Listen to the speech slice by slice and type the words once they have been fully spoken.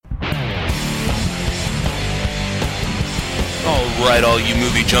Alright, all you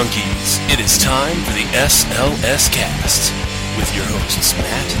movie junkies, it is time for the SLS Cast with your hosts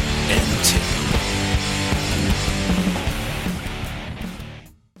Matt and Tim.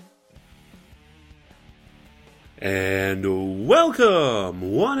 And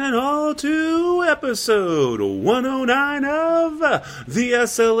welcome, one and all, to episode 109 of the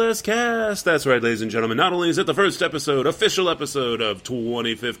SLS Cast. That's right, ladies and gentlemen, not only is it the first official episode of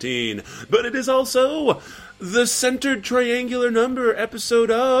 2015, but it is also the centered triangular number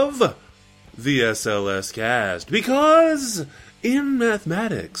episode of the SLS Cast. Because in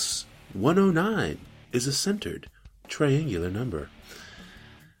mathematics, 109 is a centered triangular number.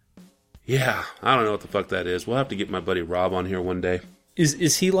 Yeah, I don't know what the fuck that is. We'll have to get my buddy Rob on here one day.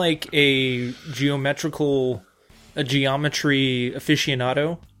 Is he like a geometry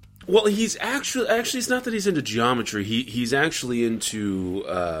aficionado? Well, he's actually it's not that he's into geometry. He's actually into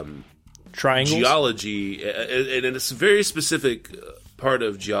triangles, geology, and it's a very specific part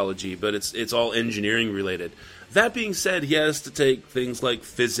of geology, but it's all engineering related. That being said, he has to take things like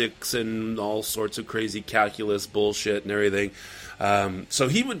physics and all sorts of crazy calculus bullshit and everything. So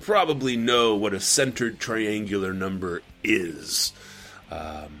he would probably know what a centered triangular number is.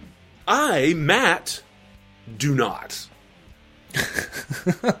 I, Matt, do not.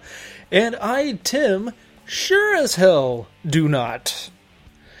 And I, Tim, sure as hell do not.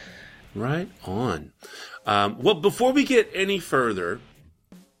 Right on. Well, before we get any further,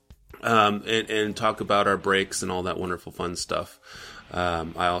 and talk about our breaks and all that wonderful fun stuff,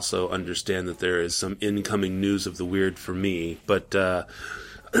 I also understand that there is some incoming news of the weird for me, but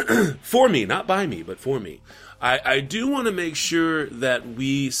for me, not by me, but for me. I do want to make sure that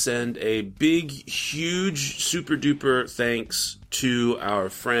we send a big, huge, super duper thanks to our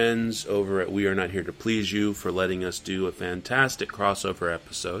friends over at We Are Not Here to Please You for letting us do a fantastic crossover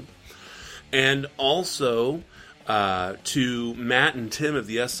episode. And also to Matt and Tim of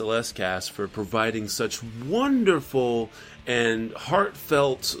the SLS Cast for providing such wonderful and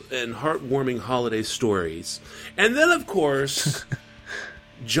heartfelt and heartwarming holiday stories. And then, of course,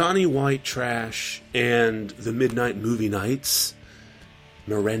 Johnny White Trash and the Midnight Movie Nights,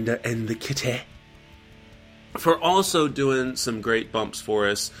 Miranda and the Kitty, for also doing some great bumps for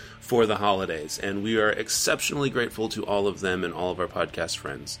us for the holidays. And we are exceptionally grateful to all of them and all of our podcast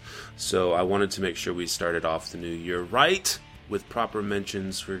friends. So I wanted to make sure we started off the new year right with proper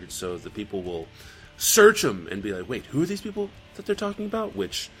mentions so the people will search them and be like, wait, who are these people that they're talking about?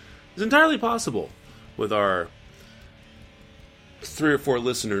 Which is entirely possible with our 3 or 4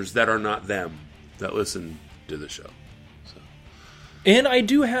 listeners that are not them that listen to the show. So. And I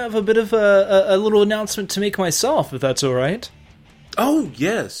do have a bit of a little announcement to make myself, if that's all right. Oh,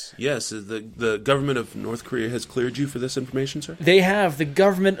 yes. The government of North Korea has cleared you for this information, sir? They have. The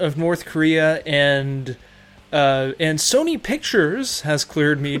government of North Korea and Sony Pictures has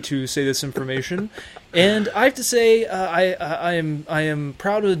cleared me to say this information. And I have to say, I am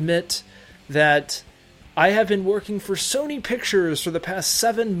proud to admit that I have been working for Sony Pictures for the past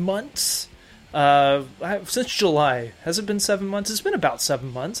 7 months. Since July. Has it been 7 months? It's been about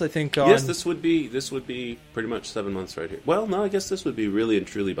 7 months, I think. Yes, this would be pretty much 7 months right here. Well, no, I guess this would be really and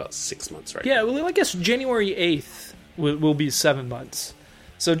truly about 6 months right here. Yeah, well, I guess January 8th will be 7 months.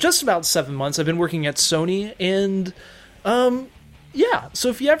 So just about 7 months I've been working at Sony, and yeah, so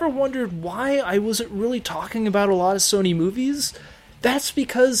if you ever wondered why I wasn't really talking about a lot of Sony movies, that's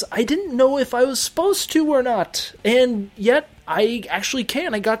because I didn't know if I was supposed to or not, and yet I actually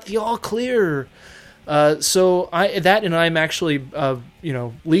can. I got the all clear. So I'm actually,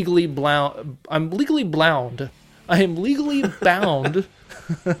 legally bound. I'm legally bound. I am legally bound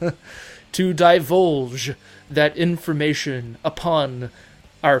to divulge that information upon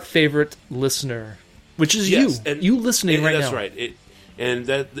our favorite listener, which is you. And, you listening right now. That's right. And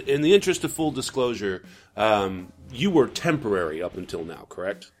that, in the interest of full disclosure, you were temporary up until now,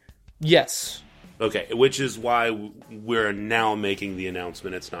 correct? Yes. Okay, which is why we're now making the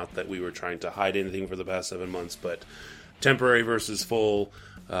announcement. It's not that we were trying to hide anything for the past 7 months, but temporary versus full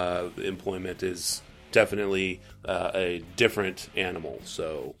employment is definitely a different animal.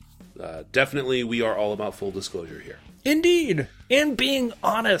 So definitely we are all about full disclosure here. Indeed. And being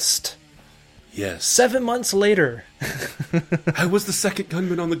honest. Yes. 7 months later. I was the second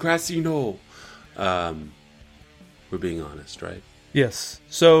gunman on the grassy knoll. We're being honest, right? Yes.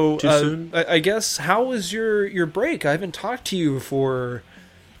 So, Too soon? I guess, how was your break? I haven't talked to you for...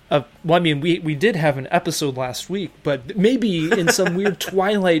 we did have an episode last week, but maybe in some weird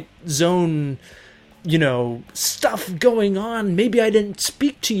Twilight Zone, stuff going on, maybe I didn't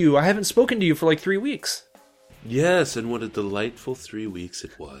speak to you. I haven't spoken to you for like 3 weeks. Yes, and what a delightful 3 weeks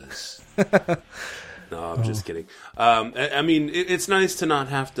it was. No, I'm just kidding. I mean, it's nice to not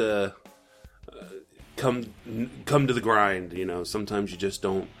have to come to the grind. You know, sometimes you just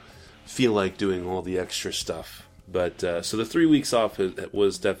don't feel like doing all the extra stuff. But so the 3 weeks off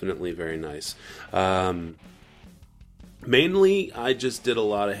was definitely very nice. Mainly, I just did a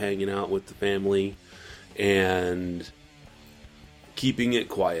lot of hanging out with the family and keeping it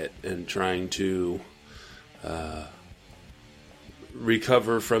quiet and trying to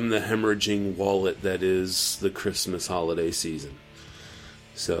recover from the hemorrhaging wallet that is the Christmas holiday season.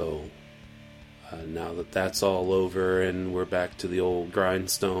 So now that that's all over and we're back to the old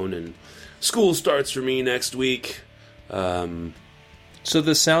grindstone and school starts for me next week. So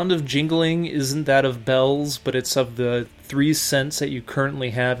the sound of jingling isn't that of bells, but it's of the 3 cents that you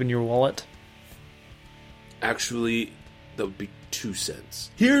currently have in your wallet? Actually, that would be 2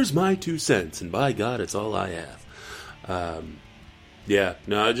 cents. Here's my 2 cents, and by God, it's all I have. Yeah,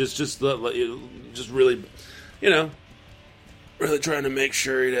 no, just really, you know, really trying to make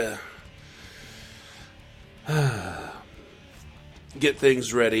sure to get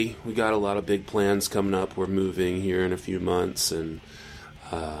things ready. We got a lot of big plans coming up. We're moving here in a few months, and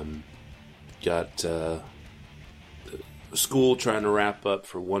got school trying to wrap up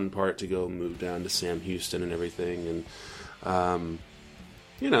for one part to go move down to Sam Houston and everything, and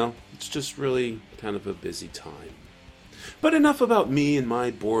you know, it's just really kind of a busy time. But enough about me and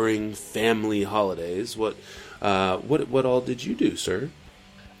my boring family holidays. What all did you do, sir?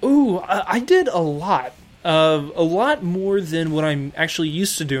 Ooh, I did a lot. A lot more than what I'm actually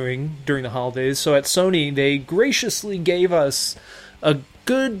used to doing during the holidays. So at Sony, they graciously gave us a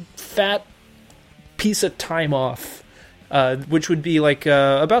good fat piece of time off, which would be like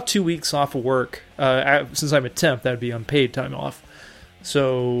about 2 weeks off of work. Since I'm a temp, that would be unpaid time off.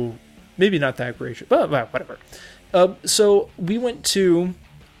 So maybe not that gracious, but whatever. So we went to,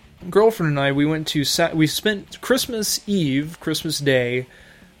 girlfriend and I, we spent Christmas Eve, Christmas Day,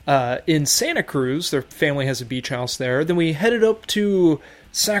 in Santa Cruz. Their family has a beach house there. Then we headed up to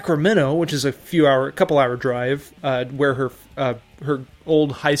Sacramento, which is a couple hour drive, where her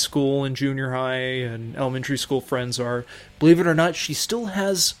old high school and junior high and elementary school friends are. Believe it or not, she still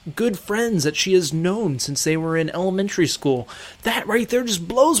has good friends that she has known since they were in elementary school. That right there just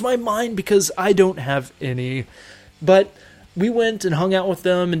blows my mind because I don't have any. But we went and hung out with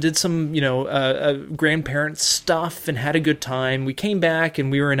them and did some, grandparent stuff and had a good time. We came back and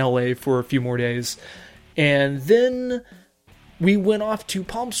we were in LA for a few more days. And then we went off to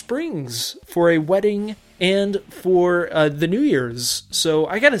Palm Springs for a wedding and for the New Year's. So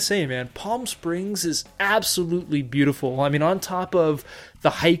I gotta say, man, Palm Springs is absolutely beautiful. I mean, on top of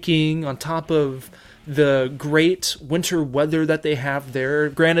the hiking, on top of the great winter weather that they have there.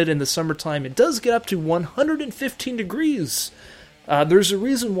 Granted, in the summertime, it does get up to 115 degrees. There's a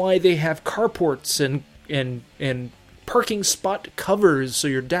reason why they have carports and parking spot covers so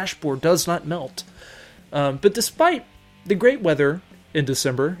your dashboard does not melt. But despite the great weather in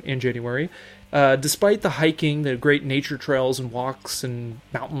December and January, despite the hiking, the great nature trails and walks and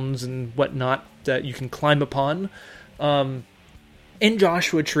mountains and whatnot that you can climb upon, in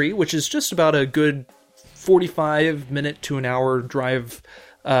Joshua Tree, which is just about a good 45-minute to an hour drive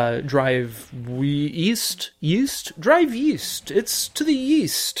east. It's to the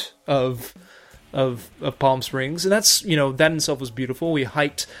east of Palm Springs, and that's, that in itself was beautiful. We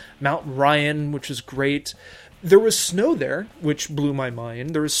hiked Mount Ryan, which is great. There was snow there, which blew my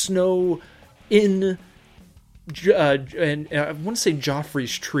mind. There was snow in, and I want to say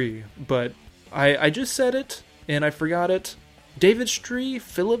Joffrey's Tree, but I just said it and I forgot it. David's Tree,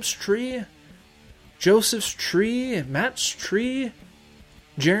 Philip's Tree, Joseph's Tree, Matt's Tree,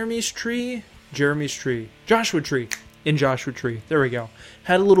 Jeremy's Tree, Joshua Tree, in Joshua Tree. There we go.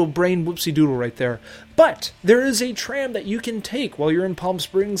 Had a little brain whoopsie-doodle right there. But there is a tram that you can take while you're in Palm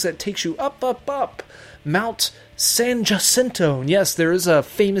Springs that takes you up, Mount San Jacinto. And yes, there is a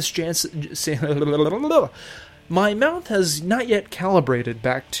famous My mouth has not yet calibrated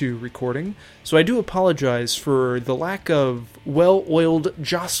back to recording, so I do apologize for the lack of well-oiled,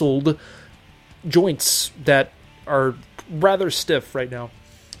 jostled joints that are rather stiff right now.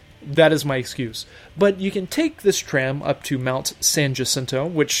 That is my excuse. But you can take this tram up to Mount San Jacinto,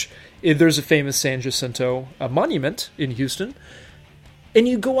 which there's a famous San Jacinto monument in Houston, and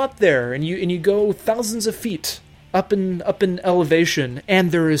you go up there and you go thousands of feet up in elevation,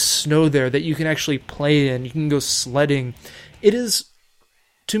 and there is snow there that you can actually play in. You can go sledding. It is,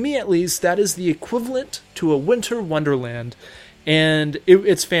 to me at least, that is the equivalent to a winter wonderland, and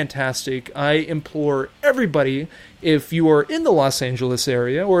it's fantastic. I implore everybody, if you are in the Los Angeles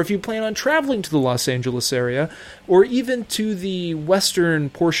area, or if you plan on traveling to the Los Angeles area, or even to the western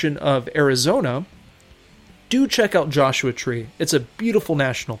portion of Arizona, do check out Joshua Tree. It's a beautiful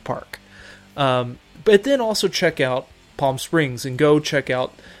national park. But then also check out Palm Springs and go check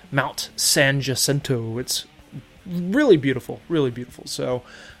out Mount San Jacinto. It's really beautiful, really beautiful. So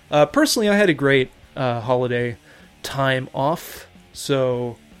personally, I had a great holiday time off.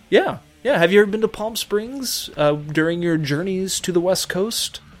 So yeah. Have you ever been to Palm Springs during your journeys to the West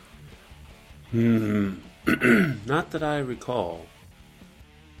Coast? Not that I recall.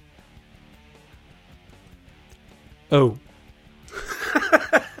 Oh.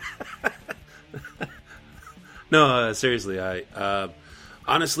 No, seriously,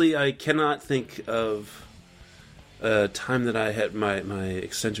 honestly, I cannot think of a time that I had my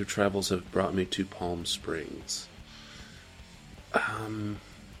extensive travels have brought me to Palm Springs.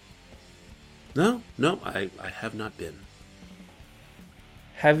 No, I have not been.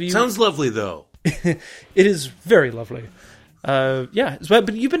 Have you? Sounds lovely, though. It is very lovely. Yeah,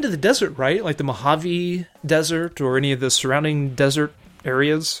 but you've been to the desert, right? Like the Mojave Desert or any of the surrounding desert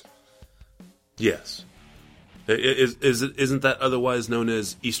areas? Yes. Isn't that otherwise known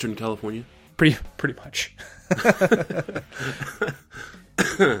as Eastern California? Pretty much.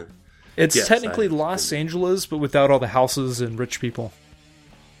 It's yes, technically Los Angeles, but without all the houses and rich people.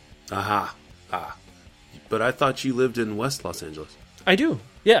 Aha. But I thought you lived in West Los Angeles. I do,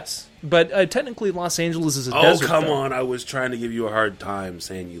 yes. But technically Los Angeles is a desert. Oh, come on. I was trying to give you a hard time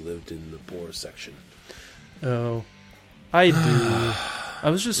saying you lived in the poor section. Oh, I do. I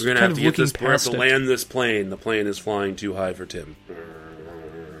was just We're gonna kind have of to get looking this. We have past to it. land this plane. The plane is flying too high for Tim.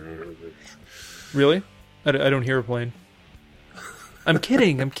 Really? I don't hear a plane. I'm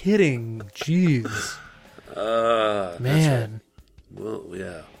kidding. Jeez. Man. Right. Well,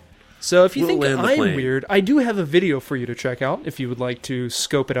 yeah. So if you We'll think land the I'm plane. weird, I do have a video for you to check out if you would like to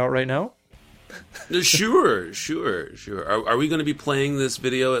scope it out right now. Sure. Are we going to be playing this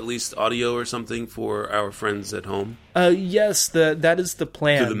video, at least audio or something, for our friends at home? Yes, that is the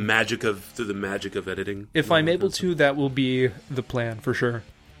plan. Through the magic of editing. If I'm able to, that will be the plan for sure.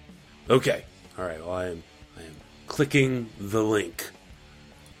 Okay. All right. Well, I am clicking the link.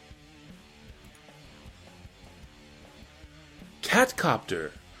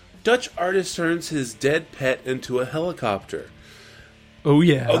 Catcopter. Dutch artist turns his dead pet into a helicopter. Oh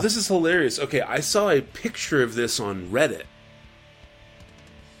yeah. Oh, this is hilarious. Okay, I saw a picture of this on Reddit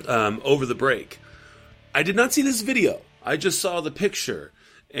over the break. I did not see this video. I just saw the picture.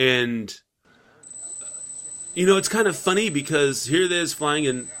 And, it's kind of funny because here it is flying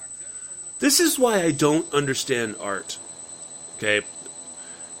in. This is why I don't understand art. Okay?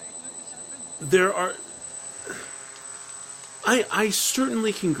 There are... I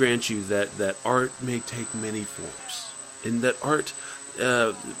certainly can grant you that art may take many forms. And that art,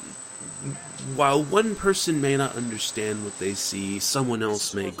 while one person may not understand what they see, someone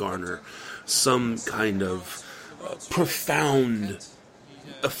else may garner some kind of profound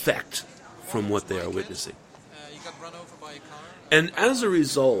effect from what they are witnessing. And as a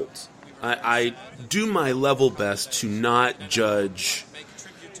result, I do my level best to not judge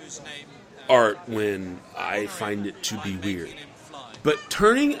art when I find it to be weird. But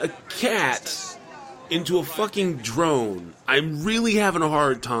turning a cat into a fucking drone, I'm really having a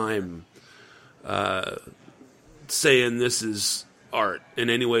hard time saying this is art in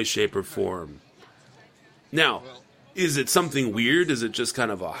any way, shape, or form. Now, is it something weird? Is it just kind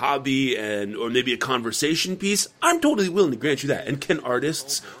of a hobby or maybe a conversation piece? I'm totally willing to grant you that. And can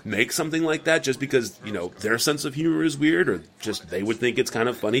artists make something like that just because, their sense of humor is weird or just they would think it's kind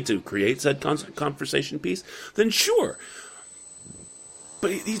of funny to create said conversation piece? Then sure.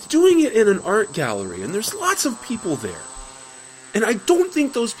 But he's doing it in an art gallery, and there's lots of people there. And I don't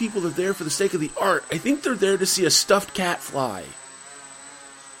think those people are there for the sake of the art. I think they're there to see a stuffed cat fly.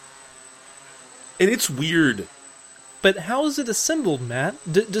 And it's weird. But how is it assembled, Matt?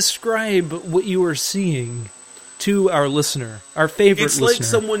 Describe what you are seeing to our listener, our favorite listener. It's like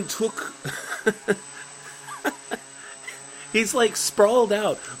someone took... He's like sprawled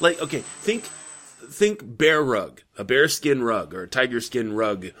out. Like, okay, think bear rug, a bear skin rug or a tiger skin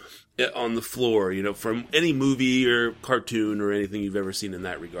rug on the floor, from any movie or cartoon or anything you've ever seen in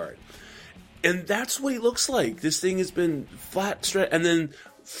that regard. And that's what he looks like. This thing has been flat stretched, and then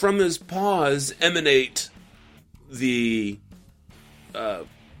from his paws emanate the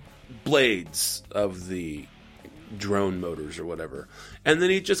blades of the drone motors or whatever. And then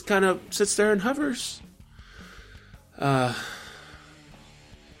he just kind of sits there and hovers. And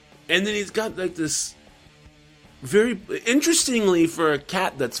then he's got like this very interestingly for a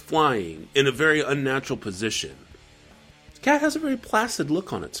cat that's flying in a very unnatural position. The cat has a very placid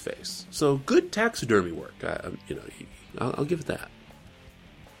look on its face. So good taxidermy work. I'll give it that.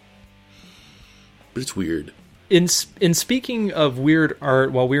 But it's weird. In speaking of weird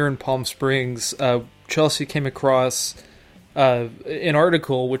art, while we were in Palm Springs, Chelsea came across an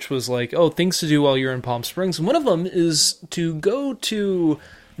article which was like, oh, things to do while you're in Palm Springs. And one of them is to go to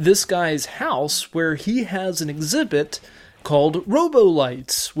this guy's house where he has an exhibit called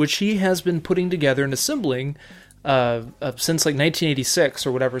Robolights, which he has been putting together and assembling since like 1986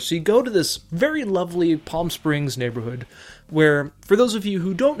 or whatever. So you go to this very lovely Palm Springs neighborhood where, for those of you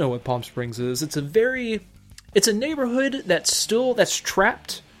who don't know what Palm Springs is, it's a neighborhood that's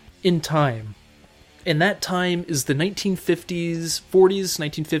trapped in time. And that time is the 1950s, 40s,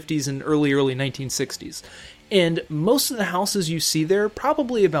 1950s, and early 1960s. And most of the houses you see there,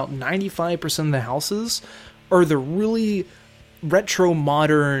 probably about 95% of the houses, are the really retro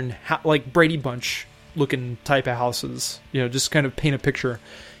modern, like Brady Bunch looking type of houses. You know, just kind of paint a picture.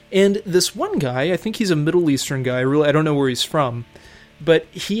 And this one guy, I think he's a Middle Eastern guy, I don't know where he's from, but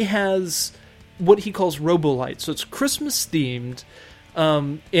he has what he calls Robolights. So it's Christmas themed.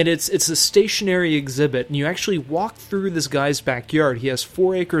 And it's a stationary exhibit, and you actually walk through this guy's backyard. He has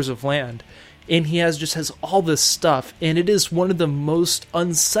 4 acres of land, and he has all this stuff, and it is one of the most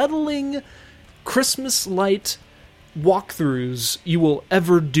unsettling Christmas light walkthroughs you will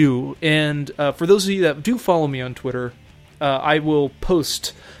ever do. And for those of you that do follow me on Twitter, I will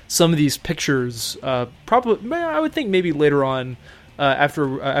post some of these pictures. Probably, I would think maybe later on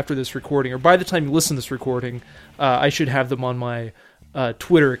after this recording, or by the time you listen to this recording, I should have them on my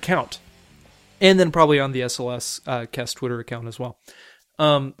Twitter account, and then probably on the SLS Cast Twitter account as well.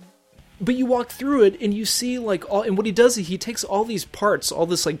 But you walk through it and you see like all, and what he does is he takes all these parts, all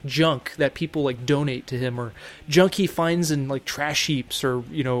this like junk that people like donate to him, or junk he finds in like trash heaps, or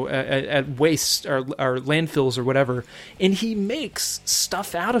you know at waste or landfills or whatever, and he makes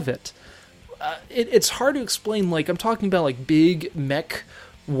stuff out of it. It's hard to explain. Like, I'm talking about like big mech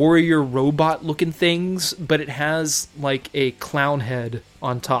warrior robot looking things, but it has like a clown head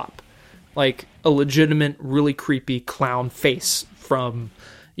on top, like a legitimate really creepy clown face from,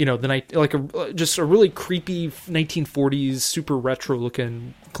 you know, the night, like just a really creepy 1940s super retro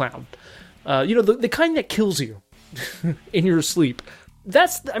looking clown, you know, the kind that kills you in your sleep.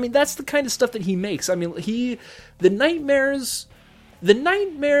 That's the kind of stuff that he makes. I mean, the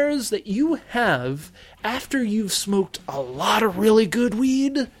nightmares that you have after you've smoked a lot of really good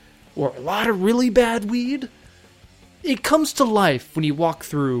weed or a lot of really bad weed, it comes to life when you walk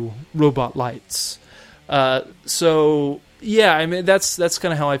through Robot Lights. So yeah, I mean that's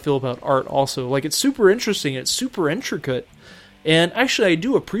kind of how I feel about art also. Like, it's super interesting, it's super intricate, and actually I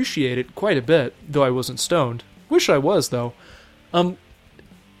do appreciate it quite a bit, though I wasn't stoned. Wish I was, though.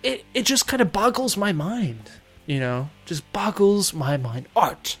 It just kind of boggles my mind. You know, just boggles my mind.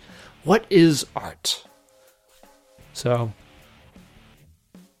 Art. What is art? So.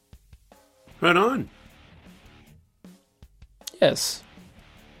 Right on. Yes.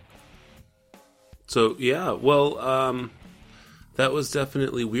 So, yeah, well, that was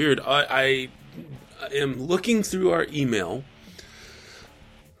definitely weird. I am looking through our email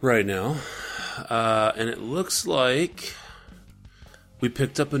right now, and it looks like we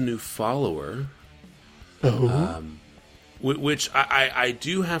picked up a new follower. Oh. Which I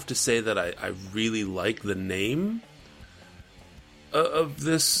do have to say that I really like the name of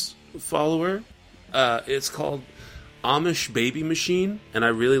this follower. It's called Amish Baby Machine, and I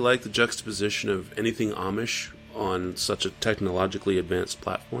really like the juxtaposition of anything Amish on such a technologically advanced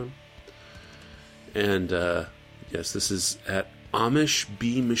platform. And yes, this is at Amish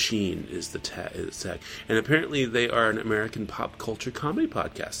B Machine is the tag. And apparently they are an American pop culture comedy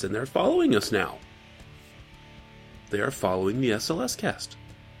podcast, and they're following us now. They are following the SLS cast.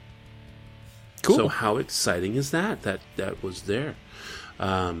 Cool. So how exciting is that? That was there.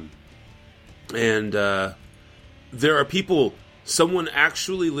 And there are people, someone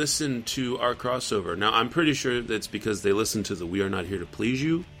actually listened to our crossover. Now, I'm pretty sure that's because they listened to the We Are Not Here to Please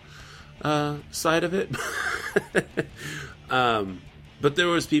You side of it. But there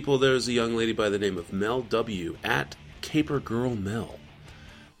was a young lady by the name of Mel W. at Caper Girl Mel.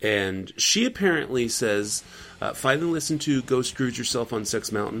 And she apparently says, finally listened to Go Scrooge Yourself on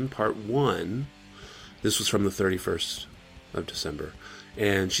Sex Mountain, Part 1. This was from the 31st of December.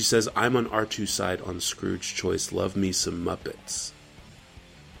 And she says, I'm on R2's side on Scrooge choice. Love me some Muppets.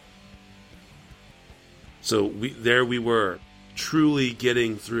 So we were, truly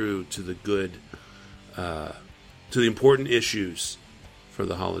getting through to the good, to the important issues for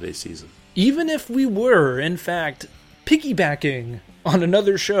the holiday season. Even if we were, in fact, piggybacking on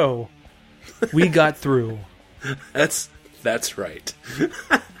another show, we got through. That's right.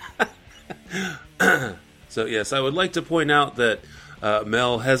 So yes, I would like to point out that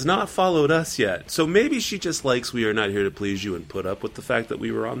Mel has not followed us yet. So maybe she just likes We Are Not Here to Please You and put up with the fact that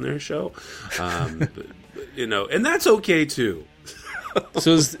we were on their show. But, and that's okay too.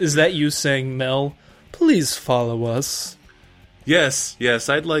 So is that you saying, Mel, please follow us? Yes,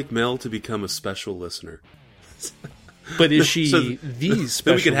 I'd like Mel to become a special listener. But is she the special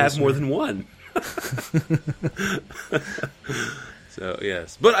then we could have listener? more than one. So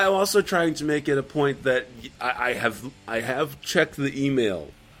yes, but I'm also trying to make it a point that I have checked the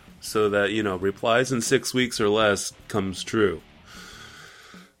email so that replies in 6 weeks or less comes true.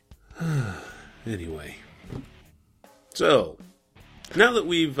 Anyway, so now that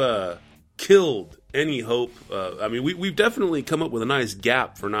we've killed any hope, we've definitely come up with a nice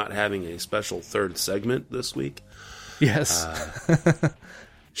gap for not having a special third segment this week. Yes.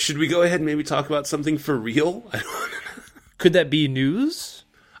 Should we go ahead and maybe talk about something for real? Could that be news?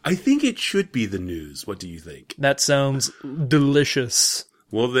 I think it should be the news. What do you think? That sounds delicious.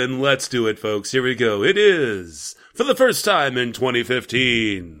 Well, then let's do it, folks. Here we go. It is, for the first time in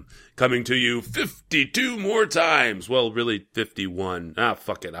 2015, coming to you 52 more times. Well, really 51.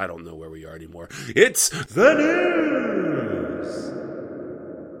 Fuck it. I don't know where we are anymore. It's the news!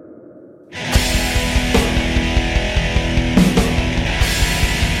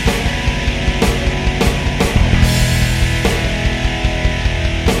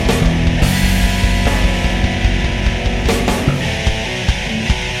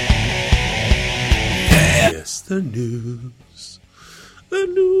 The news. The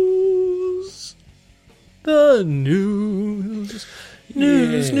news. The news.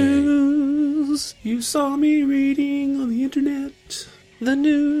 News, Yay. news. You saw me reading on the internet The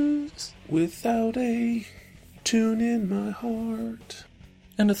news. without a tune in my heart.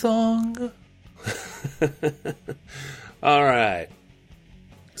 And a thong. All right.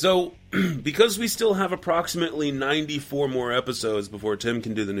 So, because we still have approximately 94 more episodes before Tim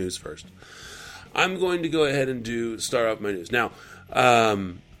can do the news first, I'm going to go ahead and start off my news. Now,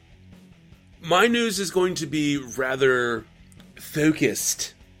 my news is going to be rather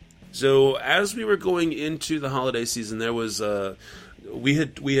focused. So, as we were going into the holiday season, there was we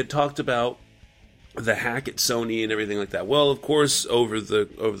had talked about the hack at Sony and everything like that. Well, of course, over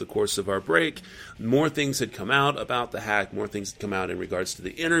the course of our break, more things had come out about the hack. More things had come out in regards to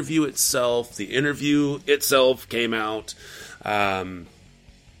the interview itself. The interview itself came out. And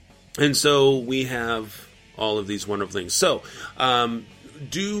so we have all of these wonderful things. So,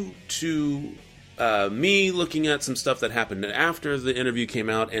 due to me looking at some stuff that happened after the interview came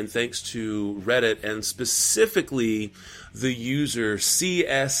out, and thanks to Reddit, and specifically the user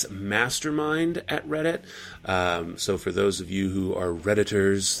CS Mastermind at Reddit. So for those of you who are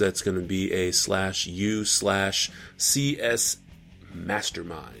Redditors, that's going to be a /u/CS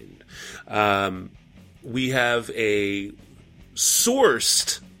Mastermind. We have a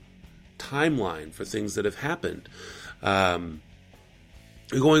sourced timeline for things that have happened, going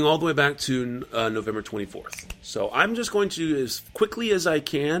all the way back to November 24th. So I'm just going to, as quickly as I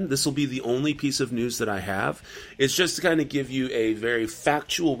can, this will be the only piece of news that I have. It's just to kind of give you a very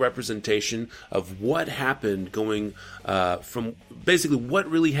factual representation of what happened, going from basically what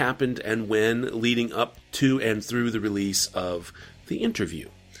really happened and when, leading up to and through the release of the interview.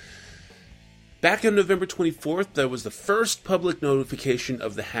 Back on November 24th, there was the first public notification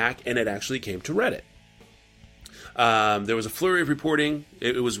of the hack, and it actually came to Reddit. There was a flurry of reporting.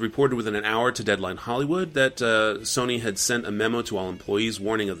 It was reported within an hour to Deadline Hollywood that Sony had sent a memo to all employees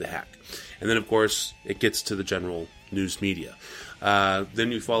warning of the hack. And then, of course, it gets to the general news media.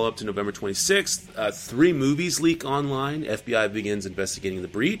 Then you follow up to November 26th. 3 movies leak online. FBI begins investigating the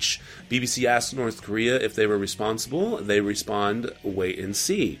breach. BBC asks North Korea if they were responsible. They respond, wait and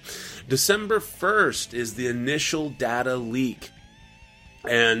see. December 1st is the initial data leak.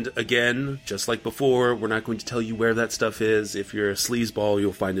 And again, just like before, we're not going to tell you where that stuff is. If you're a sleazeball,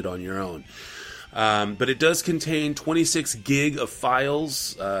 you'll find it on your own. But it does contain 26 gig of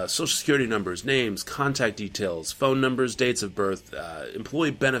files, social security numbers, names, contact details, phone numbers, dates of birth,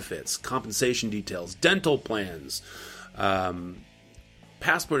 employee benefits, compensation details, dental plans,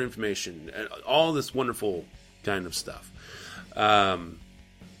 passport information, and all this wonderful kind of stuff.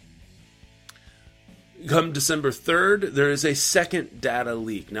 Come December 3rd, there is a second data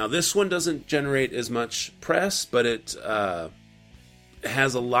leak. Now, this one doesn't generate as much press, but it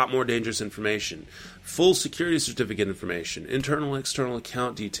has a lot more dangerous information. Full security certificate information, internal and external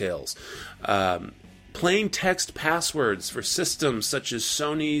account details, plain text passwords for systems such as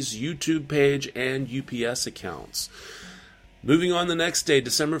Sony's YouTube page and UPS accounts. Moving on the next day,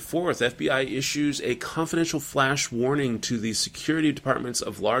 December 4th, FBI issues a confidential flash warning to the security departments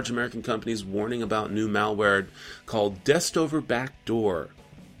of large American companies warning about new malware called Destover Backdoor.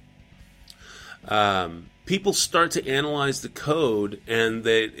 People start to analyze the code, and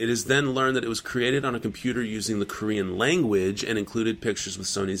it is then learned that it was created on a computer using the Korean language and included pictures with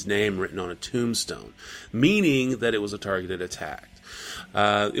Sony's name written on a tombstone, meaning that it was a targeted attack.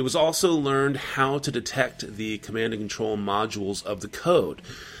 It was also learned how to detect the command and control modules of the code.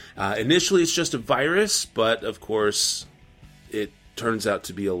 Initially, it's just a virus, but of course, it turns out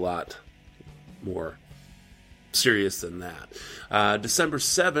to be a lot more serious than that. December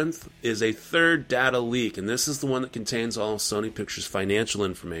 7th is a third data leak, and this is the one that contains all of Sony Pictures' financial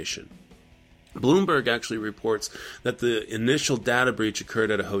information. Bloomberg actually reports that the initial data breach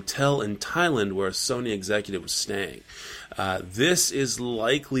occurred at a hotel in Thailand where a Sony executive was staying. This is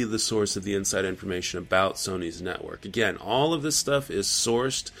likely the source of the inside information about Sony's network. Again, all of this stuff is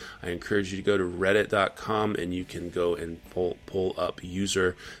sourced. I encourage you to go to reddit.com and you can go and pull up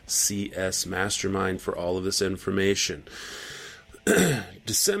user CS Mastermind for all of this information.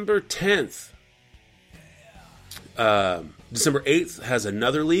 December 10th. December 8th has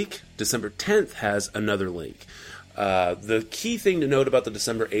another leak. December 10th has another leak. The key thing to note about the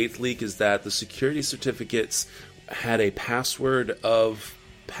December 8th leak is that the security certificates had a password of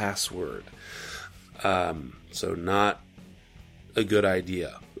password. So not a good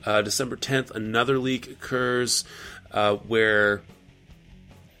idea. December 10th, another leak occurs where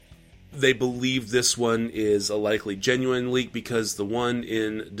they believe this one is a likely genuine leak because the one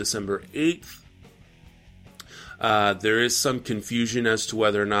in December 8th, there is some confusion as to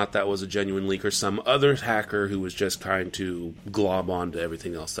whether or not that was a genuine leak or some other hacker who was just trying to glob onto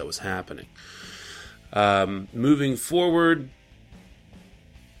everything else that was happening. Moving forward,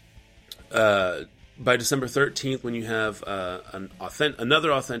 by December 13th, when you have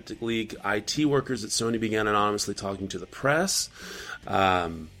another authentic leak, IT workers at Sony began anonymously talking to the press.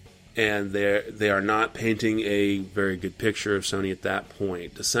 And they are not painting a very good picture of Sony at that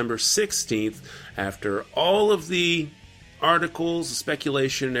point. December 16th, after all of the articles, the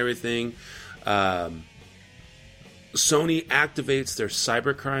speculation, and everything, Sony activates their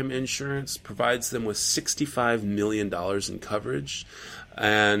cybercrime insurance, provides them with $65 million in coverage,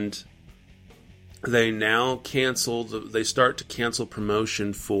 and they now they start to cancel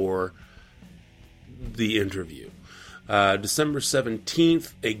promotion for the interview. December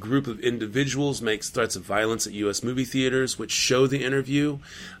 17th, a group of individuals makes threats of violence at U.S. movie theaters, which show the interview.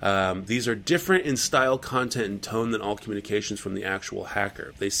 These are different in style, content, and tone than all communications from the actual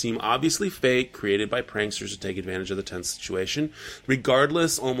hacker. They seem obviously fake, created by pranksters to take advantage of the tense situation.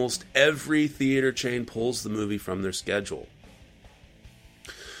 Regardless, almost every theater chain pulls the movie from their schedule.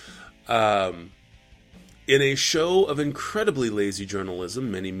 In a show of incredibly lazy journalism,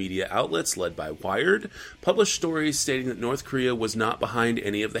 many media outlets, led by Wired, published stories stating that North Korea was not behind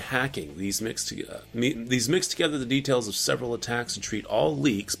any of the hacking. These mix together the details of several attacks and treat all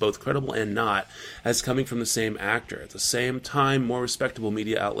leaks, both credible and not, as coming from the same actor. At the same time, more respectable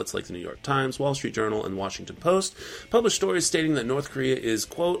media outlets like the New York Times, Wall Street Journal, and Washington Post published stories stating that North Korea is,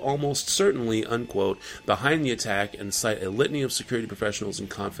 quote, almost certainly, unquote, behind the attack, and cite a litany of security professionals and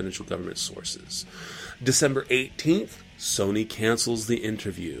confidential government sources. December 18th, Sony cancels the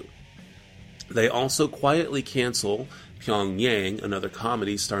interview. They also quietly cancel Pyongyang, another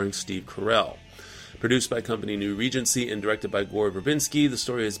comedy starring Steve Carell. Produced by company New Regency and directed by Gore Verbinski, the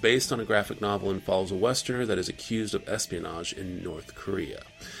story is based on a graphic novel and follows a Westerner that is accused of espionage in North Korea.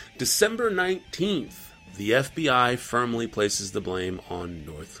 December 19th, the FBI firmly places the blame on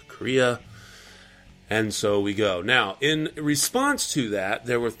North Korea. And so we go. Now, in response to that,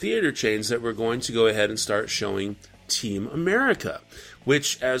 there were theater chains that were going to go ahead and start showing Team America,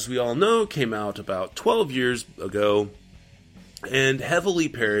 which, as we all know, came out about 12 years ago and heavily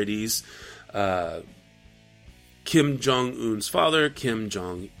parodies Kim Jong-un's father, Kim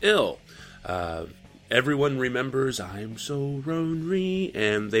Jong-il. Everyone remembers, I'm so lonely,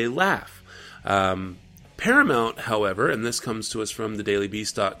 and they laugh. Paramount, however, and this comes to us from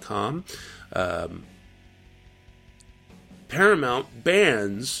thedailybeast.com, Paramount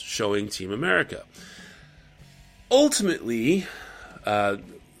bans showing Team America. Ultimately,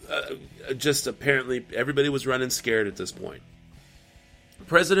 just apparently everybody was running scared at this point.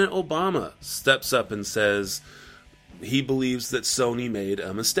 President Obama steps up and says he believes that Sony made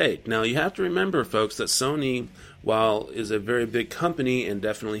a mistake. Now, you have to remember, folks, that Sony, while is a very big company and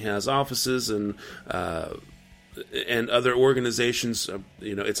definitely has offices and and other organizations,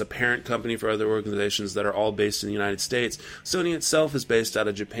 it's a parent company for other organizations that are all based in the United States. Sony itself is based out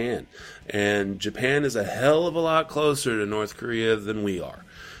of Japan, and Japan is a hell of a lot closer to North Korea than we are.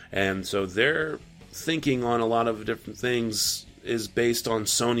 And so their thinking on a lot of different things is based on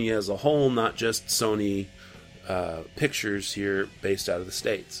Sony as a whole, not just Sony Pictures here based out of the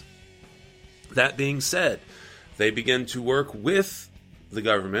States. That being said, they begin to work with the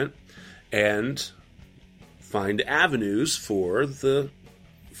government and find avenues for a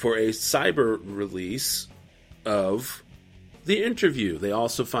cyber release of the interview. They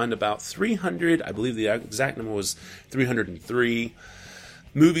also find about 300, I believe the exact number was 303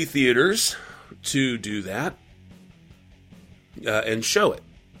 movie theaters to do that and show it.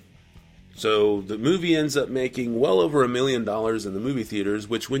 So the movie ends up making well over $1 million in the movie theaters,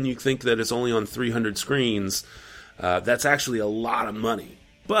 which when you think that it's only on 300 screens, that's actually a lot of money.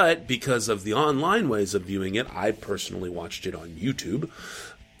 But because of the online ways of viewing it, I personally watched it on YouTube,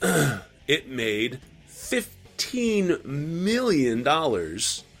 it made $15 million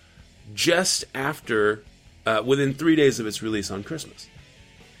just after, within 3 days of its release on Christmas.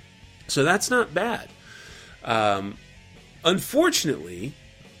 So that's not bad. Unfortunately,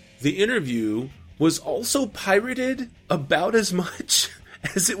 the interview was also pirated about as much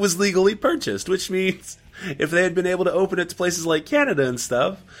as it was legally purchased, which means if they had been able to open it to places like Canada and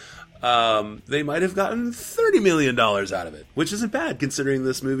stuff, they might have gotten $30 million out of it, which isn't bad considering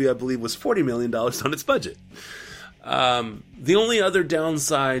this movie, I believe, was $40 million on its budget. The only other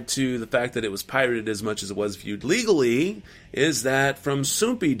downside to the fact that it was pirated as much as it was viewed legally is that from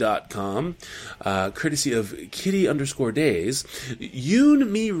Soompi.com, courtesy of Kitty_Days, Yoon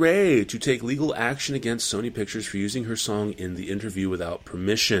Mi Rae to take legal action against Sony Pictures for using her song in the interview without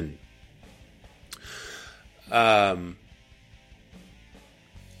permission.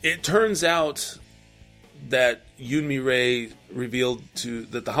 It turns out that Yoon Mi Rae revealed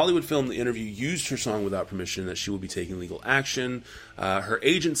that the Hollywood film The Interview used her song without permission, that she will be taking legal action. Her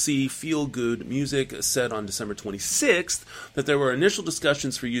agency, Feel Good Music, said on December 26th that there were initial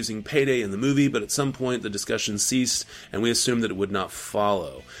discussions for using Payday in the movie, but at some point the discussions ceased, and we assumed that it would not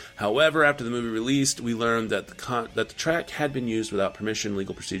follow. However, after the movie released, we learned that the track had been used without permission,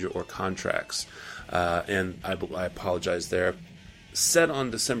 legal procedure, or contracts. And I apologize there. Said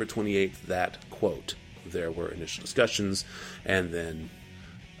on December 28th that, quote, there were initial discussions, and then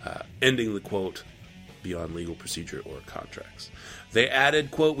ending the quote, beyond legal procedure or contracts. They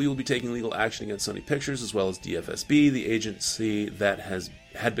added, quote, we will be taking legal action against Sony Pictures as well as DFSB, the agency that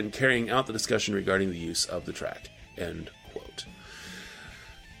had been carrying out the discussion regarding the use of the track, end quote.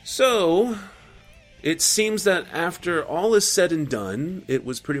 So, it seems that after all is said and done, it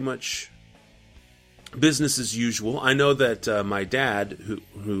was pretty much business as usual. I know that my dad,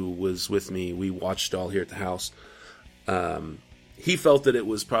 who was with me, we watched it all here at the house. He felt that it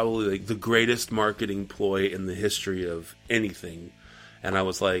was probably like the greatest marketing ploy in the history of anything, and I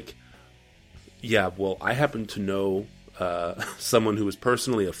was like, "Yeah, well, I happen to know someone who was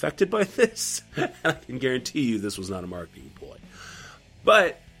personally affected by this, and I can guarantee you this was not a marketing ploy."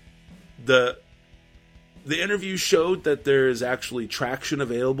 But the interview showed that there is actually traction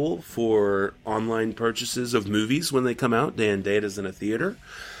available for online purchases of movies when they come out, day and date as in a theater.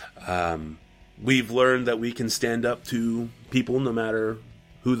 We've learned that we can stand up to people no matter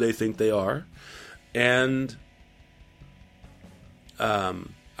who they think they are. And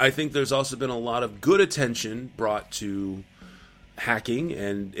I think there's also been a lot of good attention brought to hacking,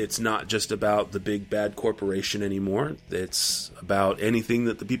 and it's not just about the big bad corporation anymore. It's about anything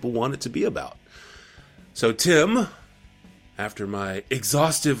that the people want it to be about. So, Tim, after my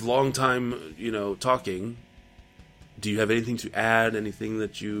exhaustive long time, talking, do you have anything to add? Anything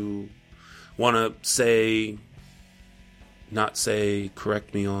that you want to say, not say,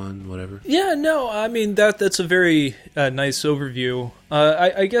 correct me on, whatever? Yeah, no, I mean, that's a very nice overview.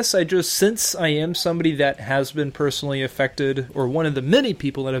 I guess since I am somebody that has been personally affected, or one of the many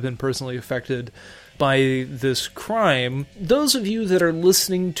people that have been personally affected by this crime, those of you that are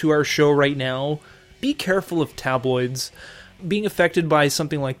listening to our show right now, be careful of tabloids. Being affected by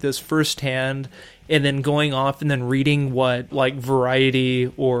something like this firsthand, and then going off and then reading what, like,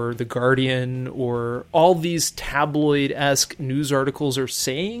 Variety or The Guardian or all these tabloid-esque news articles are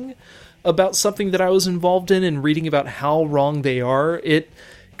saying about something that I was involved in, and reading about how wrong they are, it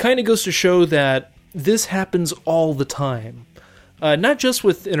kind of goes to show that this happens all the time. Not just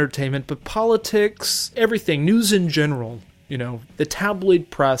with entertainment, but politics, everything, news in general. The tabloid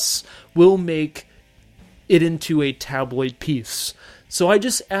press will make it into a tabloid piece. So I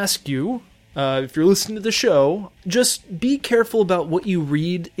just ask you, if you're listening to the show, just be careful about what you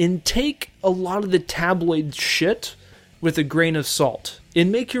read and take a lot of the tabloid shit with a grain of salt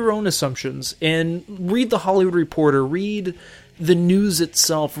and make your own assumptions and read the Hollywood Reporter, read the news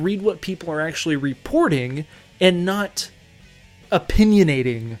itself, read what people are actually reporting and not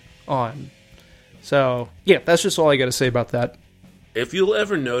opinionating on. So, yeah, that's just all I got to say about that. If you'll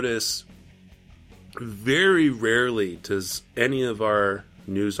ever notice, very rarely does any of our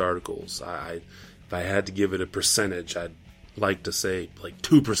news articles, if I had to give it a percentage, I'd like to say like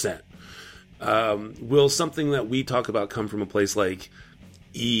 2%. Will something that we talk about come from a place like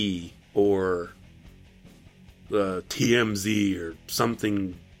E or TMZ or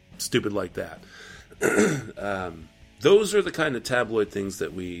something stupid like that? Those are the kind of tabloid things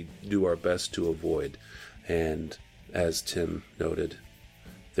that we do our best to avoid. And as Tim noted,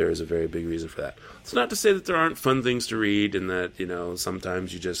 there is a very big reason for that. It's not to say that there aren't fun things to read and that,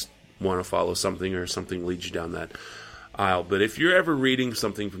 sometimes you just want to follow something or something leads you down that aisle. But if you're ever reading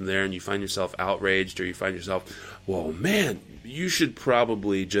something from there and you find yourself outraged or you find yourself, well, man, you should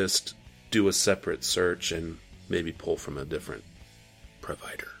probably just do a separate search and maybe pull from a different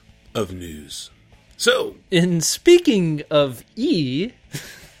provider of news. So, in speaking of E,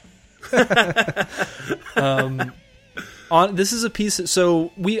 this is a piece.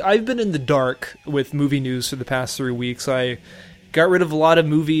 So I've been in the dark with movie news for the past 3 weeks. I got rid of a lot of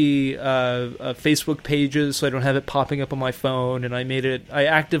movie Facebook pages, so I don't have it popping up on my phone. And I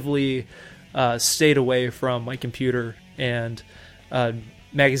actively stayed away from my computer and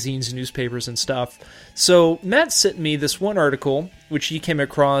magazines and newspapers and stuff. So Matt sent me this one article, which he came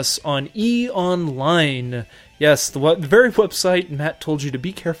across on E! Online. Yes, the very website Matt told you to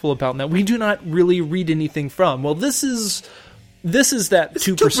be careful about that we do not really read anything from. Well, this is that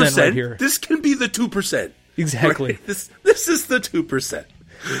 2% right here. This can be the 2%. Exactly. Right? This is the 2%.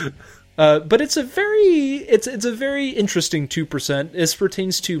 But it's a very interesting 2%. This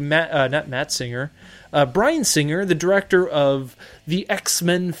pertains to not Matt Singer, Bryan Singer, the director of the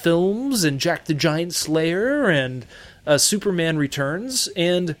X-Men films and Jack the Giant Slayer and Superman Returns.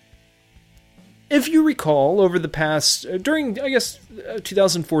 And if you recall, over the past, during, I guess,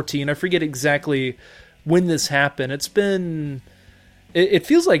 2014, I forget exactly when this happened. It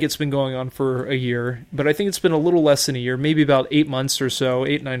feels like it's been going on for a year, but I think it's been a little less than a year, maybe about 8 months or so,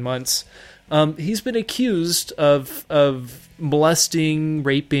 8-9 months. He's been accused of molesting,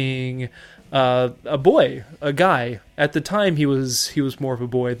 raping a guy. At the time, he was more of a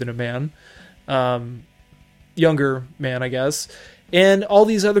boy than a man, younger man, I guess. And all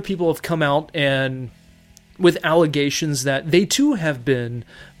these other people have come out and with allegations that they too have been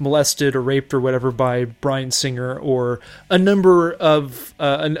molested or raped or whatever by Bryan Singer or a number of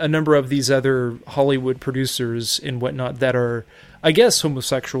these other Hollywood producers and whatnot that are, I guess,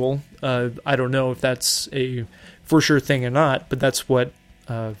 homosexual. I don't know if that's a for sure thing or not, but that's what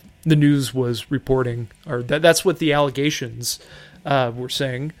the news was reporting, or that's what the allegations were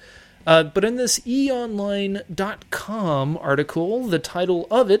saying. But in this eonline.com article, the title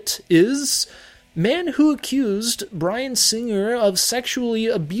of it is "Man Who Accused Bryan Singer of Sexually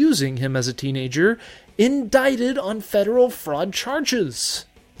Abusing Him as a Teenager Indicted on Federal Fraud Charges."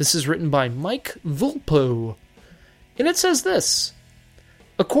 This is written by Mike Vulpo. And it says this: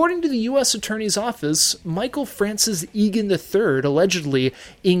 according to the U.S. Attorney's Office, Michael Francis Egan III allegedly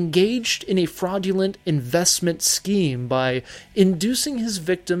engaged in a fraudulent investment scheme by inducing his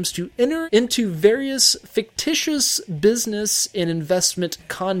victims to enter into various fictitious business and investment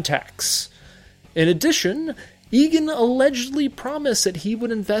contacts. In addition, Egan allegedly promised that he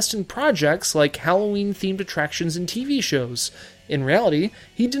would invest in projects like Halloween-themed attractions and TV shows. In reality,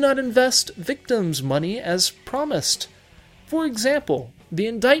 he did not invest victims' money as promised. For example, the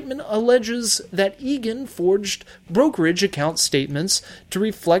indictment alleges that Egan forged brokerage account statements to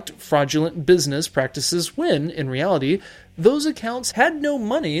reflect fraudulent business practices when, in reality, those accounts had no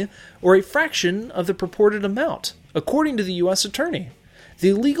money or a fraction of the purported amount, according to the U.S. Attorney. The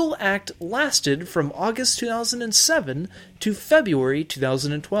illegal act lasted from August 2007 to February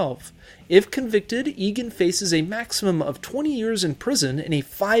 2012. If convicted, Egan faces a maximum of 20 years in prison and a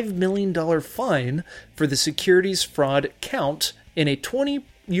 $5 million fine for the securities fraud count and a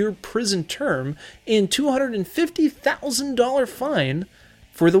 20-year prison term and $250,000 fine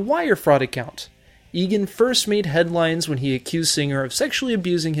for the wire fraud account. Egan first made headlines when he accused Singer of sexually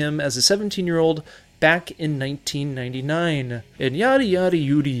abusing him as a 17-year-old back in 1999. And yada yada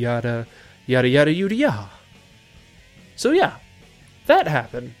yada yada, yada yada yada yada. So yeah, that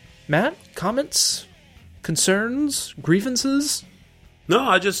happened. Matt, comments, concerns, grievances?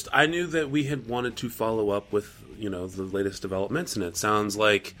 No, I knew that we had wanted to follow up with, the latest developments, and it sounds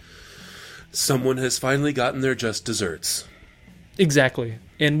like Someone has finally gotten their just desserts. Exactly.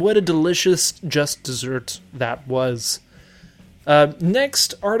 And what a delicious just dessert that was.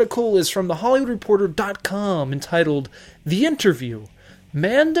 Next article is from thehollywoodreporter.com entitled The Interview.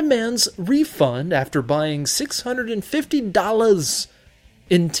 Man demands refund after buying $650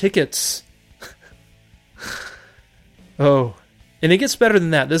 in tickets. Oh, and it gets better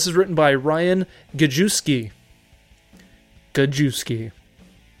than that. This is written by Ryan Gajewski.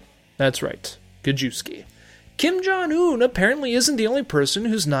 That's right, Gajewski. Kim Jong-un apparently isn't the only person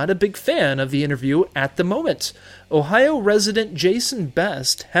who's not a big fan of The Interview at the moment. Ohio resident Jason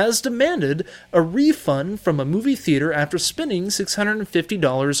Best has demanded a refund from a movie theater after spending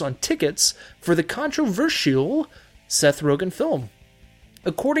 $650 on tickets for the controversial Seth Rogen film.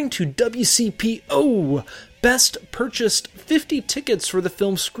 According to WCPO, Best purchased 50 tickets for the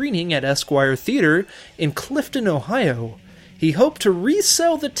film screening at Esquire Theater in Clifton, Ohio. He hoped to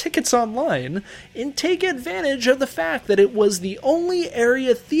resell the tickets online and take advantage of the fact that it was the only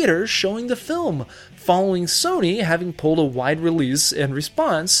area theater showing the film, following Sony having pulled a wide release in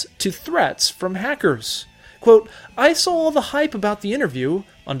response to threats from hackers. Quote, I saw all the hype about The Interview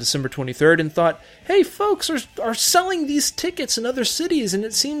on December 23rd and thought, hey, folks are selling these tickets in other cities, and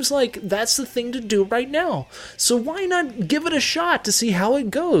it seems like that's the thing to do right now. So why not give it a shot to see how it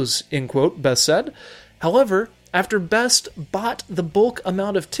goes, end quote, Best said. However, after Best bought the bulk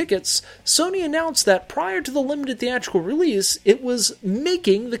amount of tickets, Sony announced that prior to the limited theatrical release, it was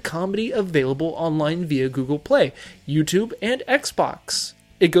making the comedy available online via Google Play, YouTube, and Xbox.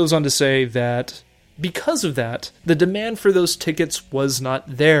 It goes on to say that because of that, the demand for those tickets was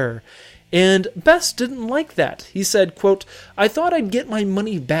not there. And Best didn't like that. He said, quote, I thought I'd get my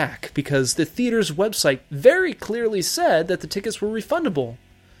money back because the theater's website very clearly said that the tickets were refundable.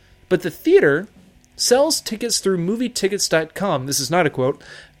 But the theater sells tickets through movietickets.com, this is not a quote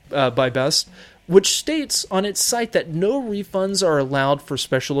by Best, which states on its site that no refunds are allowed for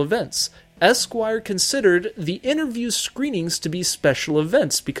special events. Esquire considered The Interview screenings to be special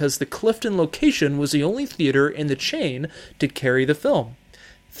events because the Clifton location was the only theater in the chain to carry the film.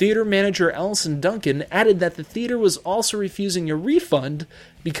 Theater manager Allison Duncan added that the theater was also refusing a refund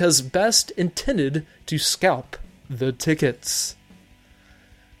because Best intended to scalp the tickets.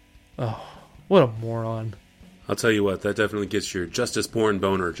 Oh, what a moron. I'll tell you what, that definitely gets your justice porn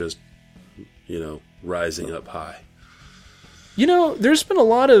boner just, rising up high. There's been a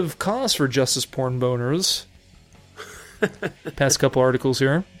lot of cause for justice porn boners. Past couple articles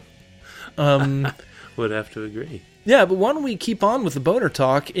here. Would have to agree. Yeah, but why don't we keep on with the boner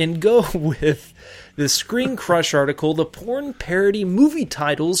talk and go with the Screen Crush article, the porn parody movie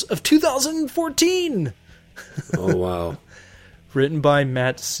titles of 2014. Oh, wow. Written by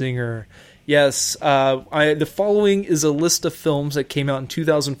Matt Singer. Yes, the following is a list of films that came out in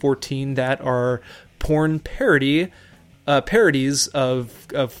 2014 that are porn parodies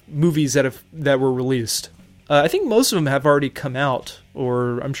of movies that were released. I think most of them have already come out,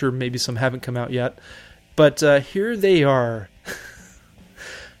 or I'm sure maybe some haven't come out yet. But here they are.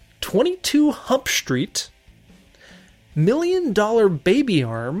 22 Hump Street, $1 Million Baby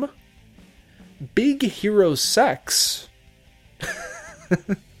Arm, Big Hero Sex,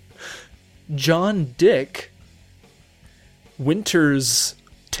 John Dick, Winter's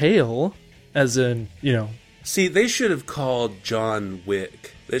Tale, as in, See, they should have called John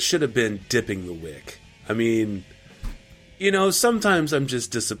Wick. It should have been Dipping the Wick. I mean, sometimes I'm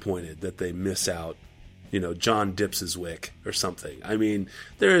just disappointed that they miss out. John dips his wick or something. I mean,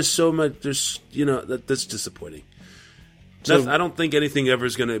 there is so much. That's disappointing. So, I don't think anything ever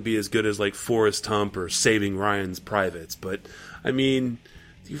is going to be as good as like Forrest Hump or Saving Ryan's Privates. But I mean,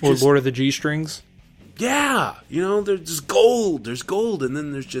 Lord of the G-Strings. Yeah, there's gold. There's gold, and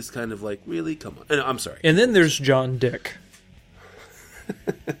then there's just kind of like, really, come on. I'm sorry. And then there's John Dick.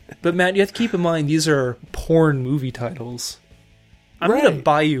 But Matt, you have to keep in mind these are porn movie titles. I'm going to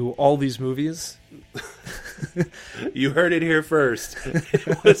buy you all these movies. You heard it here first.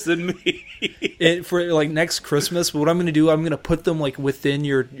 It wasn't me. For like next Christmas, what I'm going to do, I'm going to put them like within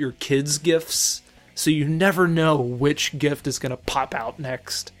your kids' gifts, so you never know which gift is going to pop out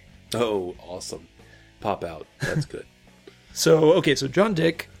next. Oh, awesome. Pop out. That's good. So John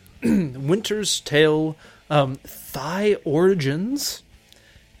Dick, Winter's Tale, Thigh Origins,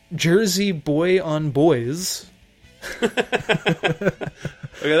 Jersey Boy on Boys.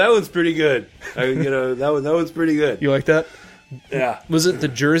 Okay, that one's pretty good. That one's pretty good. You like that? Yeah. Was it the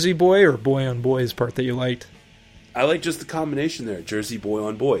Jersey Boy or Boy on Boys part that you liked? I like just the combination there, Jersey Boy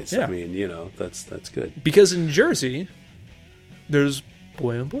on Boys. Yeah. I mean, that's good. Because in Jersey, there's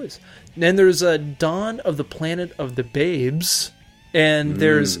Boy on Boys. And then there's Dawn of the Planet of the Babes. And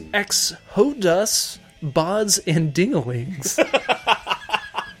there's Ex Hodus, Bods, and Dinglings.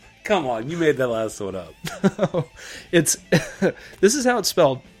 Come on, you made that last one up. It's this is how it's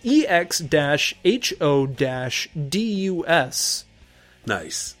spelled: EX-HO-DUS.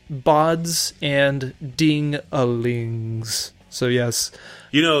 Nice. Bods and Dinglings. So yes,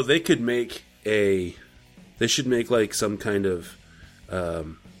 You know, they should make like some kind of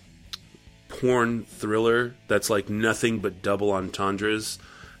porn thriller that's like nothing but double entendres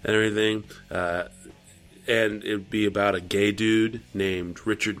and everything. And it'd be about a gay dude named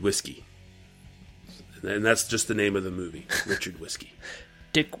Richard Whiskey. And that's just the name of the movie, Richard Whiskey.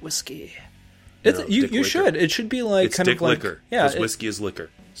 Dick Whiskey. You should. It should be like it's kind Dick of like Liquor. yeah, Because whiskey is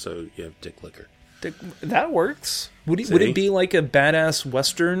liquor. So you have Dick Liquor. that works. Would it be like a badass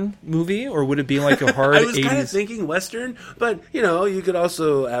Western movie, or would it be like a hard? I was 80s... kind of thinking Western, but you know, you could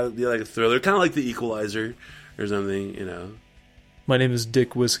also have be like a thriller, kind of like The Equalizer or something. You know, My name is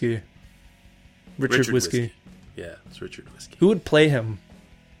Dick Whiskey. Richard Whiskey. Yeah, it's Richard Whiskey. Who would play him?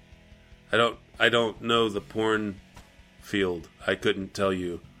 I don't know the porn field. I couldn't tell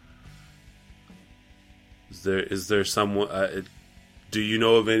you. Is there someone? Do you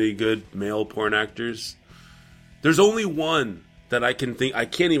know of any good male porn actors? There's only one that I can think. I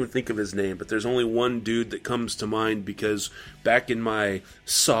can't even think of his name, but there's only one dude that comes to mind because back in my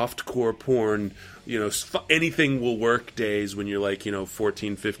softcore porn, you know, anything will work days when you're like, you know,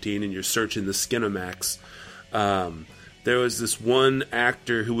 14, 15 and you're searching the Skinamax. There was this one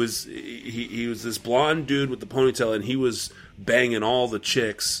actor who was he was this blonde dude with the ponytail, and he was banging all the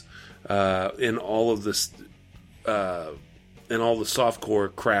chicks in all of this in all the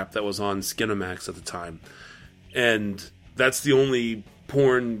softcore crap that was on Skinamax at the time, and that's the only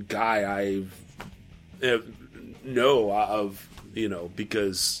porn guy I know of, you know,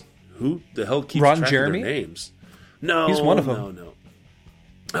 because who the hell keeps Ron track Jeremy? of their names? No, He's one of them. No.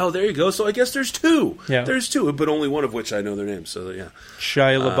 Oh, there you go. So I guess there's two. Yeah. There's two, but only one of which I know their names. So yeah.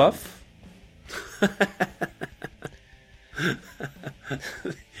 Shia LaBeouf.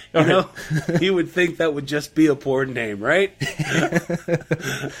 You know, you would think that would just be a porn name, right?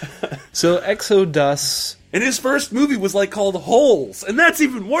 So Exodus. And his first movie was like called Holes, and that's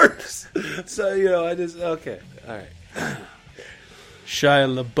even worse. So, you know, okay. All right.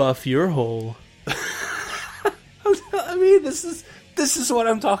 Shia LaBeouf, your hole. I mean, this is what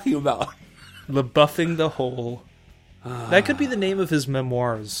I'm talking about. LaBeoufing the hole. That could be the name of his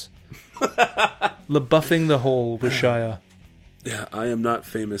memoirs. LaBeoufing the hole with Shia. Yeah, I am not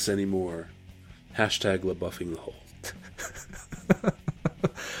famous anymore. Hashtag LaBeoufing the hole.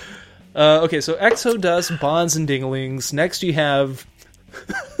 Okay, so Exodus, Bonds, and Dinglings. Next you have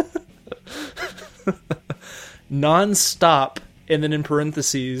Non-Stop, and then in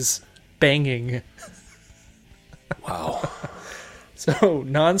parentheses, Banging. Wow. So,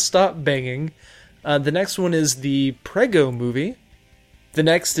 Non-Stop Banging. The next one is the Prego movie. The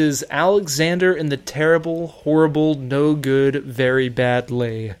next is Alexander and the Terrible, Horrible, No Good, Very Bad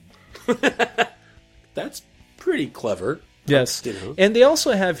Lay. That's pretty clever. Yes. You know. And they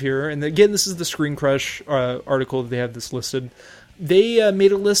also have here, and again, this is the Screen Crush article that they have this listed. They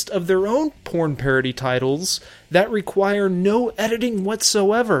made a list of their own porn parody titles that require no editing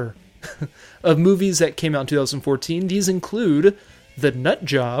whatsoever of movies that came out in 2014. These include The Nut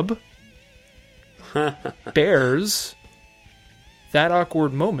Job, Bears, That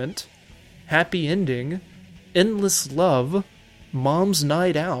Awkward Moment, Happy Ending, Endless Love, Mom's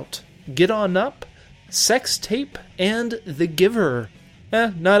Night Out, Get On Up, Sex Tape, and The Giver.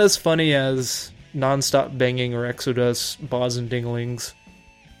 Not as funny as Non-Stop Banging or Exodus, Boz and Dinglings.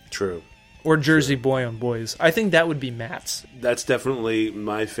 True. Or Jersey Boy on Boys. I think that would be Matt's. That's definitely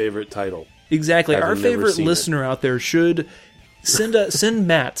my favorite title. Exactly. Our Having never favorite seen listener out there should send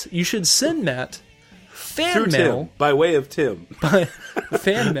Matt. You should send Matt fan Through mail. Tim, by way of Tim.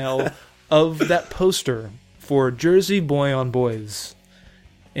 Fan mail of that poster for Jersey Boy on Boys.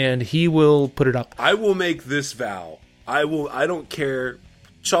 And he will put it up. I will make this vow. I don't care.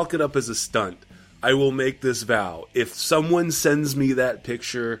 Chalk it up as a stunt. I will make this vow. If someone sends me that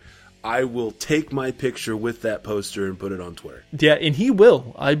picture, I will take my picture with that poster and put it on Twitter. Yeah, and he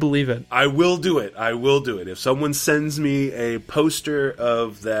will. I believe it. I will do it. I will do it. If someone sends me a poster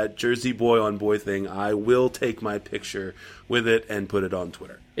of that Jersey Boy on Boy thing, I will take my picture with it and put it on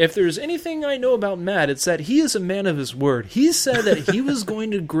Twitter. If there's anything I know about Matt, it's that he is a man of his word. He said that he was going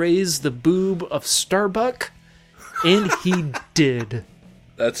to graze the boob of Starbuck, and he did.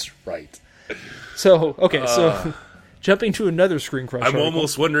 That's right. So, okay, so jumping to another Screen Crush I'm article.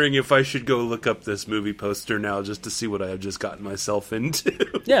 almost wondering if I should go look up this movie poster now just to see what I have just gotten myself into.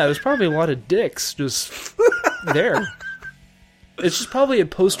 Yeah, there's probably a lot of dicks just there. It's just probably a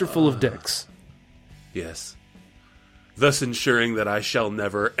poster full of dicks. Yes. Thus ensuring that I shall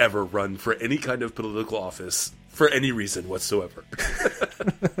never, ever run for any kind of political office for any reason whatsoever.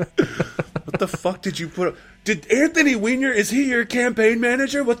 What the fuck did you put up? Did Anthony Weiner, is he your campaign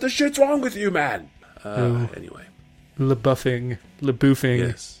manager? What the shit's wrong with you, man? Anyway. LaBeoufing.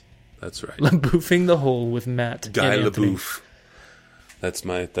 Yes, that's right. LaBeoufing the hole with Matt Guy and Anthony. LaBeouf. That's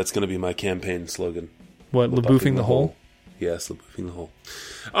going to be my campaign slogan. What, LaBeoufing the hole? Yes, LaBeoufing the hole.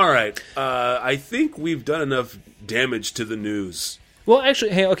 All right. I think we've done enough damage to the news. Well,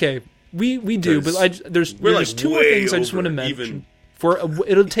 actually, hey, okay. We do, but there's two more things I just want to mention.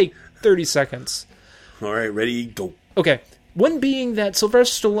 It'll take 30 seconds. All right, ready, go. Okay. One being that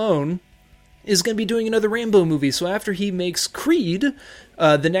Sylvester Stallone is going to be doing another Rambo movie. So after he makes Creed,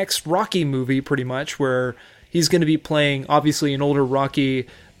 the next Rocky movie, pretty much, where he's going to be playing, obviously, an older Rocky,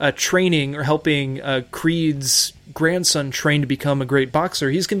 training or helping Creed's grandson train to become a great boxer.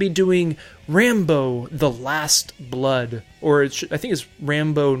 He's going to be doing Rambo: The Last Blood, or I think it's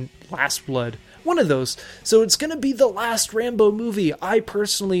Rambo: Last Blood. One of those. So it's going to be the last Rambo movie. I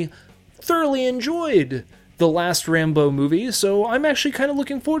personally thoroughly enjoyed the last Rambo movie, so I'm actually kind of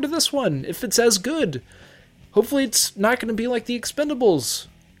looking forward to this one, if it's as good. Hopefully it's not going to be like The Expendables,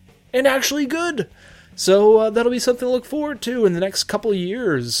 and actually good. So that'll be something to look forward to in the next couple of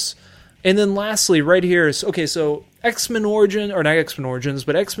years. And then lastly, right here, so X-Men Origin, or not X-Men Origins,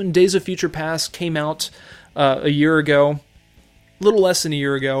 but X-Men Days of Future Past came out a year ago, a little less than a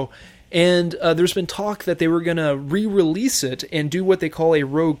year ago, and there's been talk that they were going to re-release it and do what they call a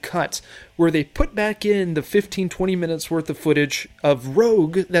Rogue cut, where they put back in the 15-20 minutes worth of footage of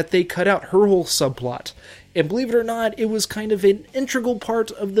Rogue that they cut out her whole subplot. And believe it or not, it was kind of an integral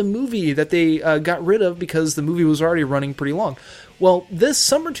part of the movie that they got rid of because the movie was already running pretty long. Well, this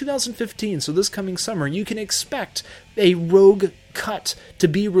summer 2015, so this coming summer, you can expect a Rogue cut to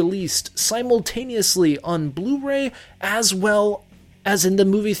be released simultaneously on Blu-ray as well as in the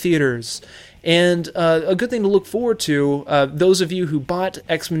movie theaters. And a good thing to look forward to, those of you who bought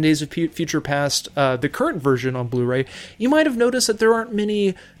X-Men Days of Future Past, the current version on Blu-ray, you might have noticed that there aren't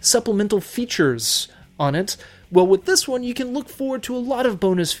many supplemental features on it. Well, with this one, you can look forward to a lot of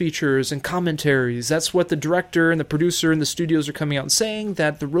bonus features and commentaries. That's what the director and the producer and the studios are coming out and saying,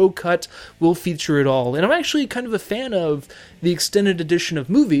 that the Rogue cut will feature it all. And I'm actually kind of a fan of the extended edition of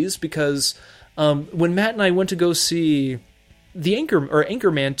movies, because when Matt and I went to go see the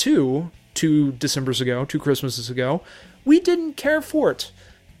Anchorman 2 2 Christmases ago, we didn't care for it.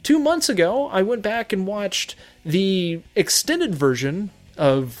 2 months ago, I went back and watched the extended version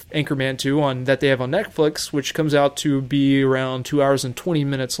of Anchorman 2 that they have on Netflix, which comes out to be around 2 hours and 20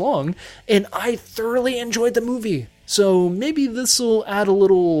 minutes long, and I thoroughly enjoyed the movie. So maybe this will add a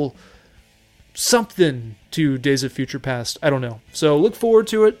little something to Days of Future Past. I don't know. So look forward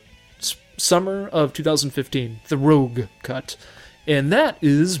to it. Summer of 2015, the Rogue cut. And that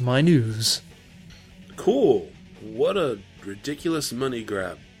is my news. Cool. What a ridiculous money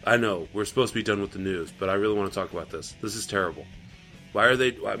grab. I know, we're supposed to be done with the news, but I really want to talk about this. This is terrible. Why are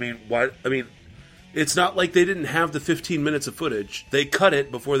they... it's not like they didn't have the 15 minutes of footage. They cut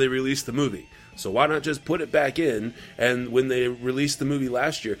it before they released the movie. So why not just put it back in? And when they released the movie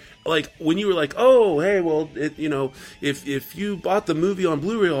last year, like when you were like, oh, hey, well, if you bought the movie on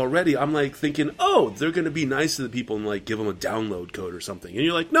Blu-ray already, I'm like thinking, oh, they're going to be nice to the people and like give them a download code or something. And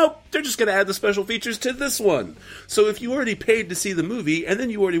you're like, nope, they're just going to add the special features to this one. So if you already paid to see the movie and then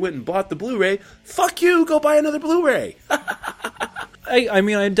you already went and bought the Blu-ray, fuck you, go buy another Blu-ray. I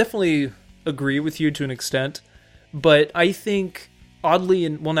mean, I definitely agree with you to an extent, but I think oddly,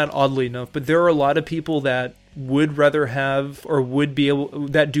 and well, not oddly enough, but there are a lot of people that would rather have, or would be able,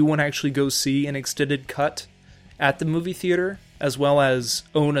 that do want to actually go see an extended cut at the movie theater, as well as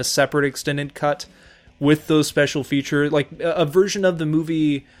own a separate extended cut with those special features, like a version of the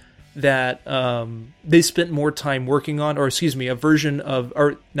movie that they spent more time working on, or excuse me, a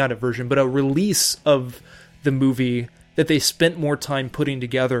release of the movie that they spent more time putting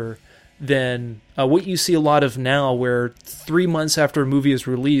together than what you see a lot of now, where 3 months after a movie is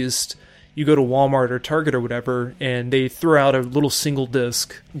released, you go to Walmart or Target or whatever, and they throw out a little single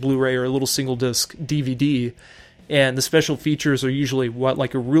disc Blu-ray or a little single disc DVD, and the special features are usually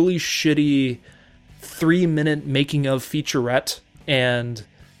like a really shitty 3-minute making of featurette and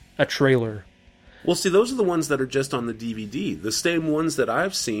a trailer. Well, see, those are the ones that are just on the DVD. The same ones that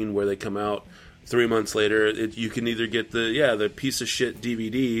I've seen where they come out 3 months later, you can either get the piece of shit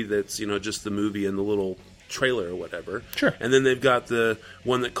DVD that's, just the movie and the little trailer or whatever. Sure. And then they've got the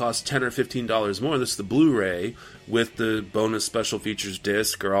one that costs $10 or $15 more. That's the Blu-ray with the bonus special features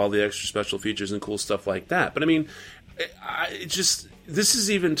disc or all the extra special features and cool stuff like that. But I mean, This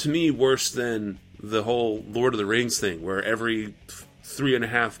is even to me worse than the whole Lord of the Rings thing, where every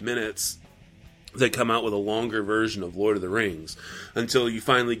 3.5 minutes they come out with a longer version of Lord of the Rings until you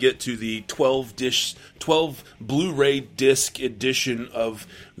finally get to the 12 Blu-ray disc edition of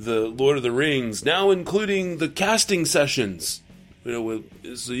the Lord of the Rings, now including the casting sessions, so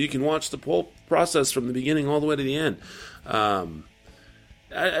you can watch the whole process from the beginning all the way to the end.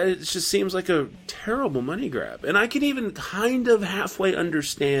 It just seems like a terrible money grab. And I can even kind of halfway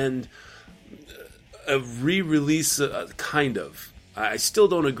understand a re-release, kind of. I still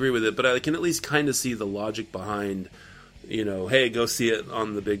don't agree with it, but I can at least kind of see the logic behind, hey, go see it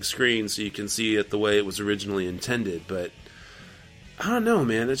on the big screen so you can see it the way it was originally intended. But I don't know,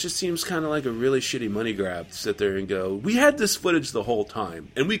 man. It just seems kind of like a really shitty money grab to sit there and go, we had this footage the whole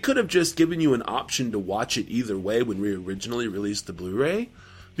time, and we could have just given you an option to watch it either way when we originally released the Blu-ray,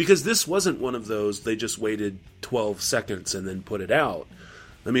 because this wasn't one of those they just waited 12 seconds and then put it out.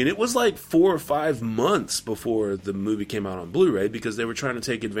 I mean, it was like 4 or 5 months before the movie came out on Blu-ray because they were trying to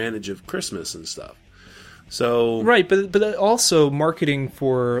take advantage of Christmas and stuff. So right, but also marketing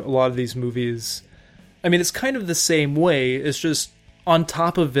for a lot of these movies, I mean, it's kind of the same way. It's just on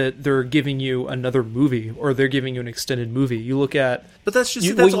top of it, they're giving you another movie, or they're giving you an extended movie. You look at, but that's just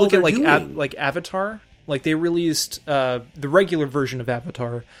you look at like Avatar. Like they released the regular version of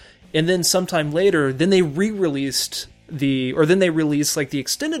Avatar, and then sometime later, then they re-released like the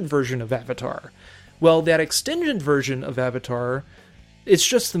extended version of Avatar. Well, that extended version of Avatar, it's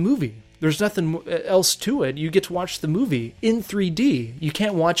just the movie. There's nothing else to it. You get to watch the movie in 3D. You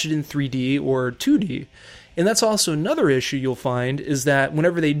can't watch it in 3D or 2D. And that's also another issue you'll find, is that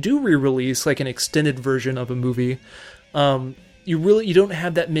whenever they do re-release like an extended version of a movie, you don't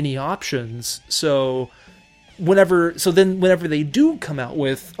have that many options. So whenever they do come out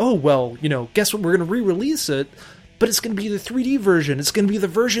with, oh well, guess what, we're going to re-release it, but it's going to be the 3D version. It's going to be the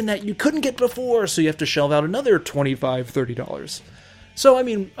version that you couldn't get before, so you have to shell out another $25, $30. So, I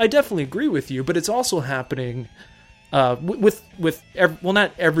mean, I definitely agree with you, but it's also happening with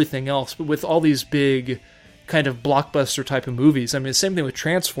not everything else, but with all these big kind of blockbuster type of movies. I mean, same thing with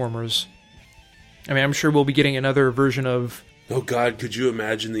Transformers. I mean, I'm sure we'll be getting another version of... Oh, God, could you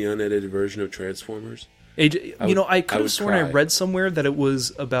imagine the unedited version of Transformers? I could have sworn I read somewhere that it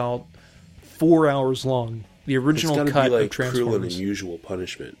was about 4 hours long. The original cut of Transformers. It's got to be like Cruel and Unusual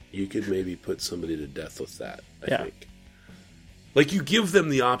Punishment. You could maybe put somebody to death with that, I think. Like, you give them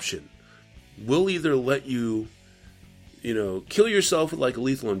the option. We'll either let you, kill yourself with like a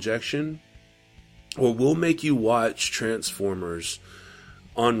lethal injection, or we'll make you watch Transformers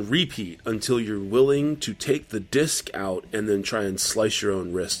on repeat until you're willing to take the disc out and then try and slice your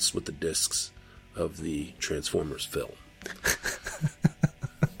own wrists with the discs of the Transformers film.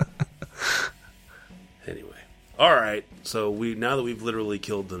 Anyway. All right. So now that we've literally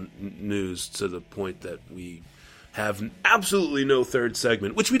killed the news to the point that we have absolutely no third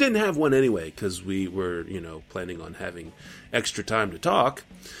segment, which we didn't have one anyway because we were, planning on having extra time to talk.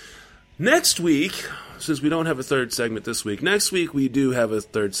 Next week, since we don't have a third segment this week, next week we do have a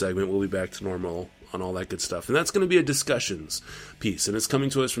third segment. We'll be back to normal on all that good stuff. And that's going to be a discussions piece. And it's coming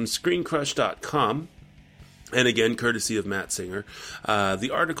to us from ScreenCrush.com. And again, courtesy of Matt Singer. The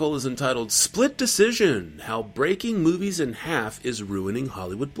article is entitled Split Decision, How Breaking Movies in Half is Ruining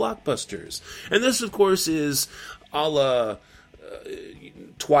Hollywood Blockbusters. And this, of course, is a la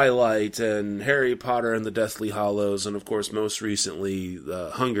Twilight and Harry Potter and the Deathly Hallows, and of course, most recently,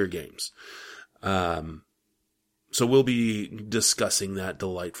 the Hunger Games. So we'll be discussing that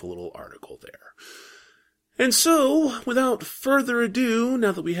delightful little article there. And so, without further ado,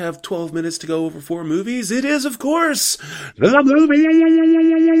 now that we have 12 minutes to go over 4 movies, it is, of course, the movies!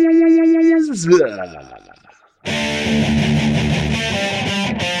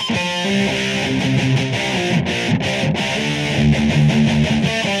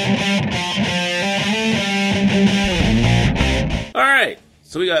 Alright,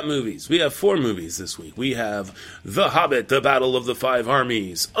 so we got movies. We have 4 movies this week. We have The Hobbit, The Battle of the Five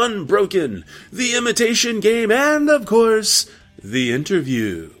Armies, Unbroken, The Imitation Game, and, of course, The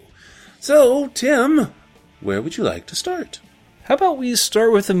Interview. So, Tim, where would you like to start? How about we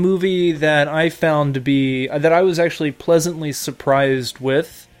start with a movie that I found to be, that I was actually pleasantly surprised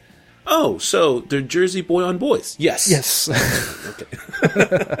with. Oh, so they're Jersey Boy on Boys. Yes. Yes.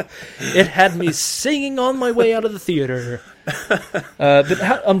 Okay. It had me singing on my way out of the theater.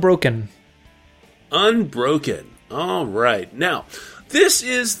 But Unbroken. Unbroken. All right. Now, this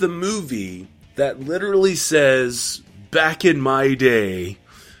is the movie that literally says, back in my day, ...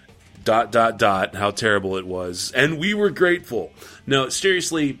 how terrible it was. And we were grateful. No,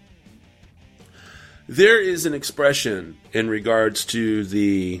 seriously, There is an expression in regards to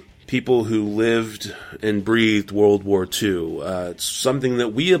the people who lived and breathed World War II. It's something that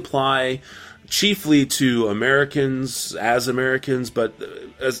we apply chiefly to Americans as Americans, but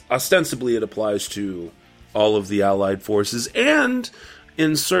as ostensibly it applies to all of the Allied forces, and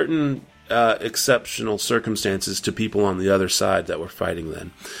in certain exceptional circumstances to people on the other side that we were fighting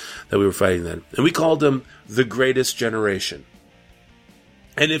then. And we called them the Greatest Generation.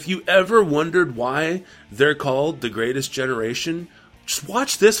 And if you ever wondered why they're called the Greatest Generation, just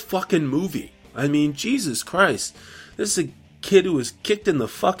watch this fucking movie. I mean, Jesus Christ. This is a kid who was kicked in the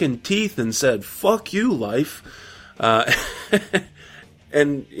fucking teeth and said, "Fuck you, life."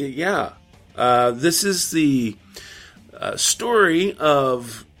 And yeah, this is the story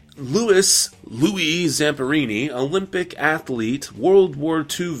of Louis Zamperini, Olympic athlete, World War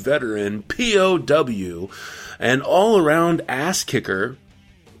II veteran, POW, and all-around ass kicker,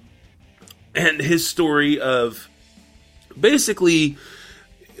 and his story of basically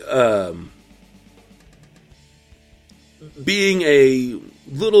being a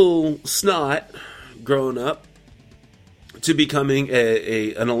little snot growing up to becoming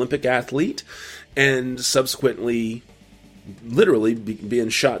an Olympic athlete, and subsequently literally being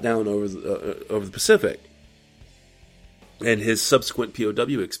shot down over the Pacific, and his subsequent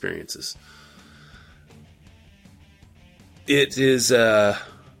POW experiences. It is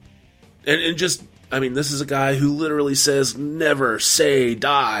and just, I mean, this is a guy who literally says, "Never say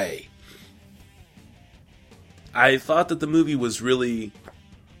die." I thought that the movie was really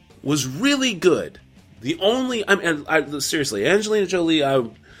good. The only, seriously, Angelina Jolie, I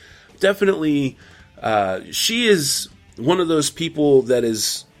definitely, she is one of those people that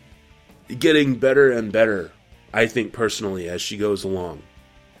is getting better and better, I think, personally, as she goes along.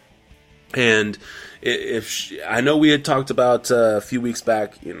 And I know we had talked about a few weeks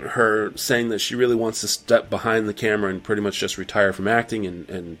back, her saying that she really wants to step behind the camera and pretty much just retire from acting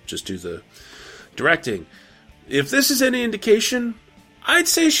and just do the directing. If this is any indication, I'd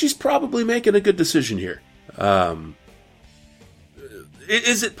say she's probably making a good decision here.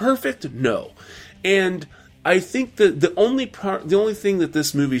 Is it perfect? No. And I think that the only thing that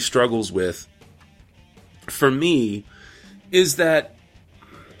this movie struggles with, for me, is that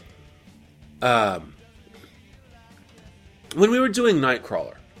when we were doing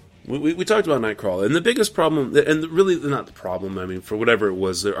Nightcrawler, we talked about Nightcrawler, and the biggest problem, and really not the problem, I mean, for whatever it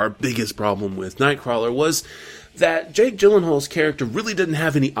was, our biggest problem with Nightcrawler was that Jake Gyllenhaal's character really didn't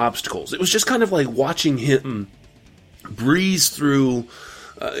have any obstacles. It was just kind of like watching him breeze through,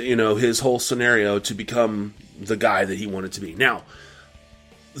 his whole scenario to become the guy that he wanted to be. Now,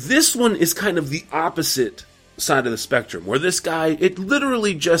 this one is kind of the opposite side of the spectrum, where this guy, it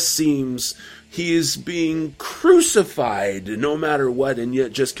literally just seems he is being crucified no matter what, and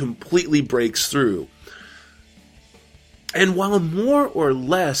yet just completely breaks through. And while more or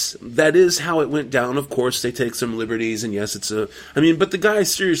less that is how it went down, of course they take some liberties, and yes, but the guy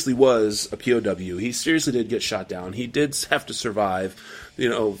seriously was a POW. He seriously did get shot down. He did have to survive,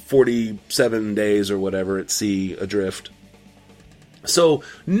 47 days or whatever at sea adrift. So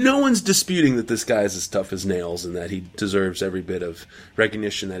no one's disputing that this guy is as tough as nails and that he deserves every bit of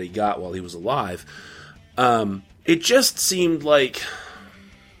recognition that he got while he was alive. It just seemed like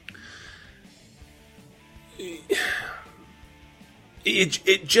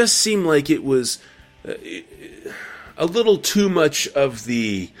it just seemed like it was a little too much of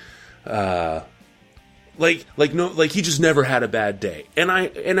the like he just never had a bad day, and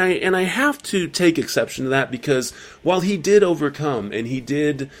I have to take exception to that, because while he did overcome and he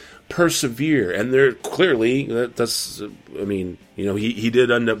did persevere, and there clearly he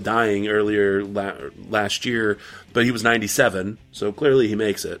did end up dying earlier last year, but he was 97, so clearly he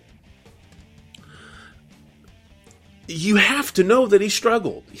makes it. You have to know that he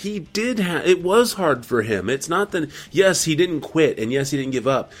struggled. He did it was hard for him. It's not that, yes, he didn't quit, and yes, he didn't give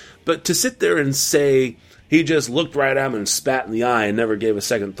up. But to sit there and say he just looked right at him and spat in the eye and never gave a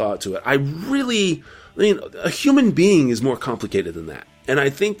second thought to it, a human being is more complicated than that. And I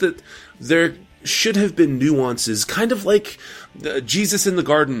think that there should have been nuances, kind of like Jesus in the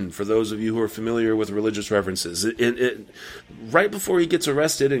garden, for those of you who are familiar with religious references. Right before he gets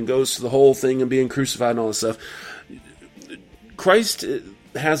arrested and goes to the whole thing and being crucified and all this stuff, Christ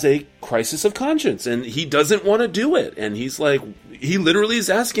has a crisis of conscience, and he doesn't want to do it. And he's like, he literally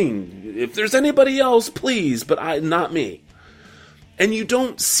is asking, if there's anybody else, please, but not me. And you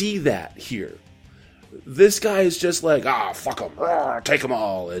don't see that here. This guy is just like, fuck them, take them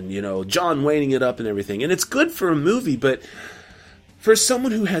all, and, John Wayning it up and everything. And it's good for a movie, but for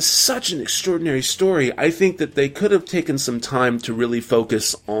someone who has such an extraordinary story, I think that they could have taken some time to really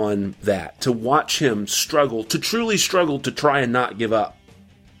focus on that, to watch him struggle, to truly struggle to try and not give up,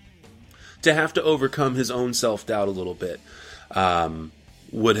 to have to overcome his own self-doubt a little bit,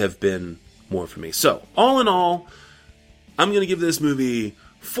 would have been more for me. So, all in all, I'm going to give this movie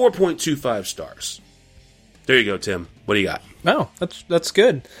 4.25 stars. There you go, Tim. What do you got? Oh, that's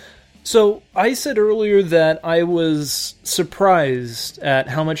good. So, I said earlier that I was surprised at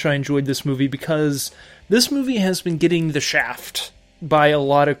how much I enjoyed this movie because this movie has been getting the shaft by a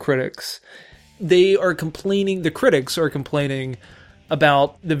lot of critics. The critics are complaining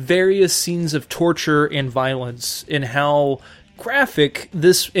about the various scenes of torture and violence and how graphic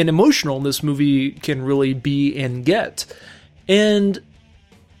and emotional this movie can really be and get. And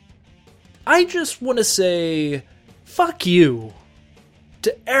I just want to say, fuck you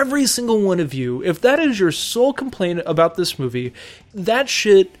to every single one of you. If that is your sole complaint about this movie, that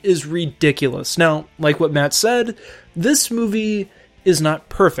shit is ridiculous. Now, like what Matt said, this movie is not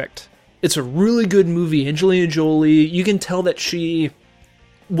perfect. It's a really good movie. Angelina Jolie, you can tell that she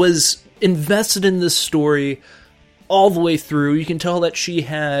was invested in this story all the way through. You can tell that she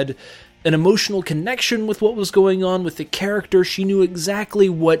had an emotional connection with what was going on with the character. She knew exactly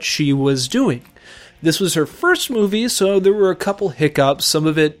what she was doing. This was her first movie, so there were a couple hiccups. Some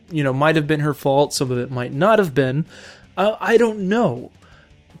of it, might have been her fault. Some of it might not have been. I don't know.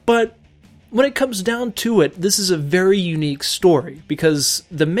 But when it comes down to it, this is a very unique story because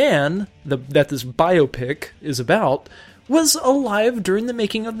the man that this biopic is about was alive during the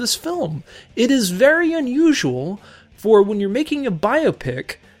making of this film. It is very unusual for when you're making a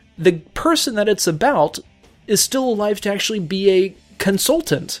biopic, the person that it's about is still alive to actually be a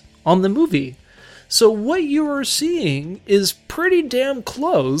consultant on the movie. So what you are seeing is pretty damn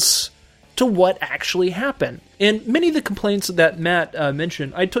close to what actually happened. And many of the complaints that Matt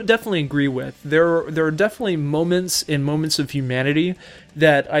mentioned, I definitely agree with. There are definitely moments of humanity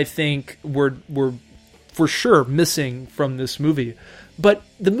that I think were for sure missing from this movie. But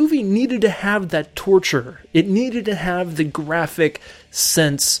the movie needed to have that torture. It needed to have the graphic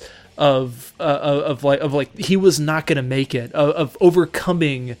sense of like he was not going to make it, of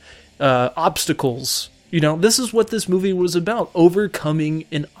overcoming obstacles. This is what this movie was about: overcoming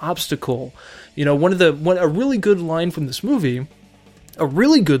an obstacle. A really good line from this movie, a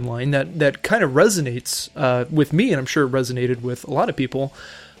really good line that kind of resonates with me, and I'm sure it resonated with a lot of people.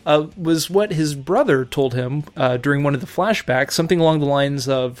 Was what his brother told him during one of the flashbacks, something along the lines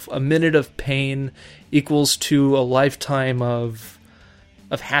of a minute of pain equals to a lifetime of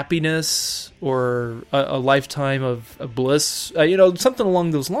happiness, or a lifetime of bliss, something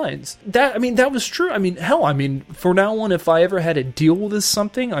along those lines. That was true. Hell, for now on, if I ever had to deal with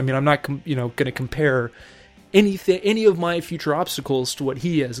something, I'm not going to compare any of my future obstacles to what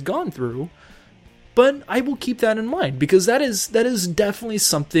he has gone through. But I will keep that in mind because that is definitely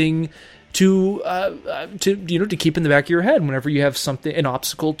something to keep in the back of your head whenever you have an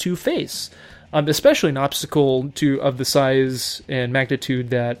obstacle to face, especially an obstacle of the size and magnitude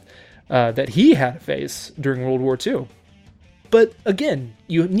that he had to face during World War II. But again,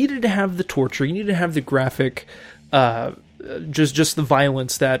 you needed to have the torture, you needed to have the graphic, just the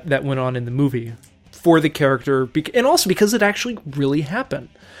violence that went on in the movie for the character, and also because it actually really happened.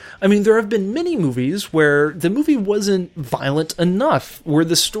 There have been many movies where the movie wasn't violent enough, where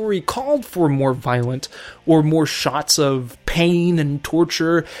the story called for more violent or more shots of pain and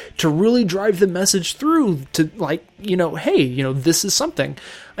torture to really drive the message through to, hey, this is something.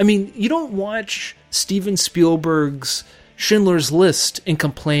 You don't watch Steven Spielberg's Schindler's List and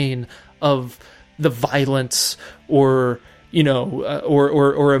complain of the violence or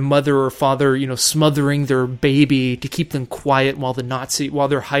or a mother or father, smothering their baby to keep them quiet while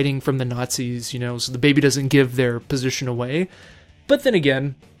they're hiding from the Nazis, so the baby doesn't give their position away. But then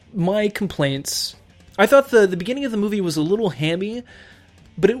again, my complaints, I thought the beginning of the movie was a little hammy,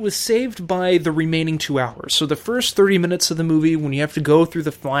 but it was saved by the remaining 2 hours. So the first 30 minutes of the movie, when you have to go through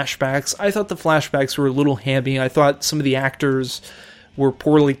the flashbacks, I thought the flashbacks were a little hammy. I thought some of the actors were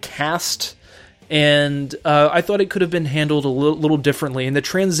poorly cast. And I thought it could have been handled a little differently. And the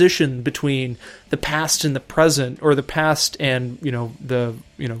transition between the past and the present, or the past and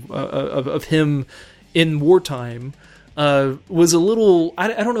of him in wartime, was a little. I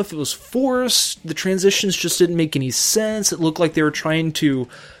don't know if it was forced. The transitions just didn't make any sense. It looked like they were trying to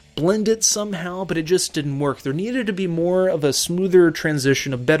blend it somehow, but it just didn't work. There needed to be more of a smoother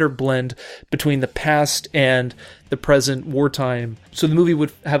transition, a better blend between the past and the present wartime, so the movie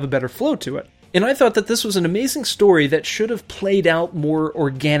would have a better flow to it. And I thought that this was an amazing story that should have played out more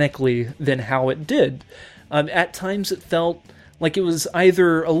organically than how it did. At times it felt Like it was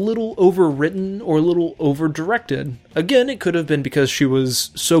either a little overwritten or a little over-directed. Again, it could have been because she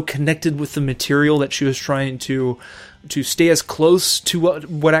was so connected with the material that she was trying to stay as close to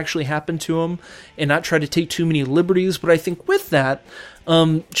what actually happened to him and not try to take too many liberties. But I think with that,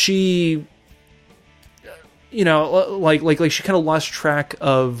 she, like she kind of lost track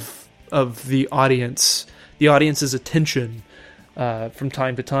of the audience's attention from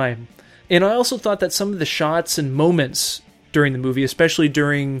time to time. And I also thought that some of the shots and moments during the movie, especially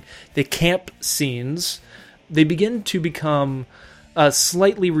during the camp scenes, they begin to become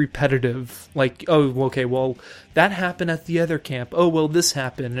slightly repetitive. Like, oh, okay, well, that happened at the other camp. Oh, well, this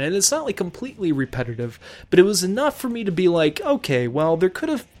happened. And it's not like completely repetitive, but it was enough for me to be like, okay, well, there could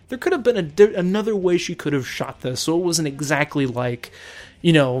have been another way she could have shot this, so it wasn't exactly like,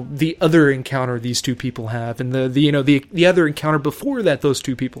 the other encounter these two people have, and the other encounter before that those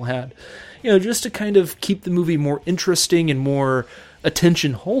two people had. Just to kind of keep the movie more interesting and more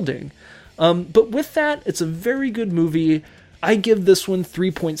attention-holding. But with that, it's a very good movie. I give this one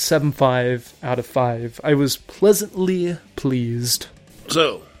 3.75 out of 5. I was pleasantly pleased.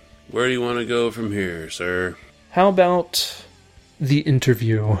 So, where do you want to go from here, sir? How about The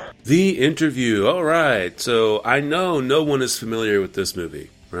Interview? The Interview, all right. So, I know no one is familiar with this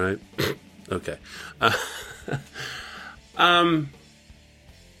movie, right? Okay.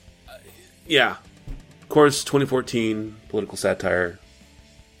 Yeah, of course, 2014 political satire,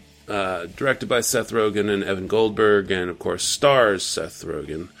 directed by Seth Rogen and Evan Goldberg, and of course stars Seth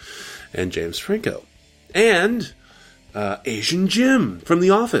Rogen and James Franco, and Asian Jim from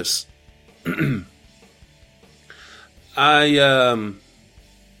The Office. All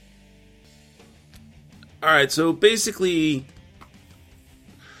right, so basically,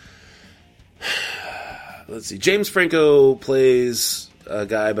 let's see, James Franco plays a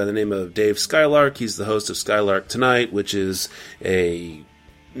guy by the name of Dave Skylark. He's the host of Skylark Tonight, which is a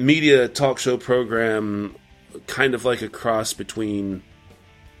media talk show program, kind of like a cross between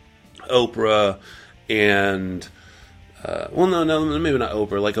Oprah and, no, maybe not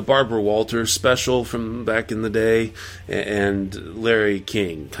Oprah, like a Barbara Walters special from back in the day, and Larry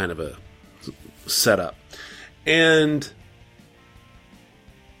King, kind of a setup. And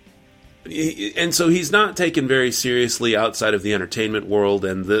so he's not taken very seriously outside of the entertainment world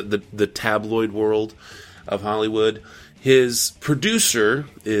and the tabloid world of Hollywood. His producer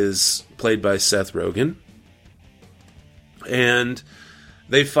is played by Seth Rogen. And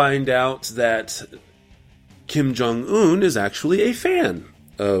they find out that Kim Jong-un is actually a fan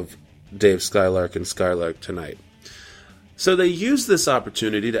of Dave Skylark and Skylark Tonight. So they use this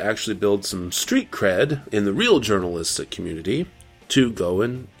opportunity to actually build some street cred in the real journalistic community to go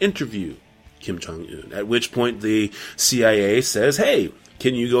and interview Kim Jong-un, at which point the CIA says, hey,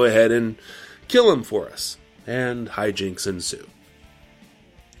 can you go ahead and kill him for us? And hijinks ensue.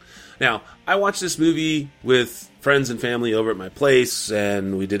 Now, I watched this movie with friends and family over at my place,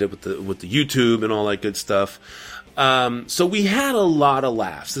 and we did it with the YouTube and all that good stuff. So we had a lot of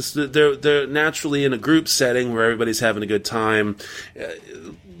laughs. They're naturally in a group setting where everybody's having a good time.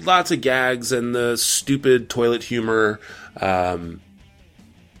 Lots of gags and the stupid toilet humor. And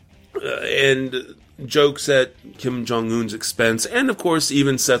jokes at Kim Jong-un's expense, and of course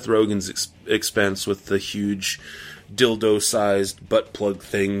even Seth Rogen's expense with the huge dildo-sized butt plug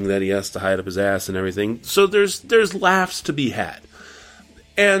thing that he has to hide up his ass and everything. So there's laughs to be had.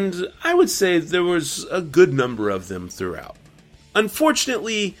 And I would say there was a good number of them throughout.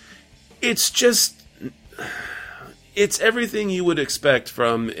 Unfortunately, it's everything you would expect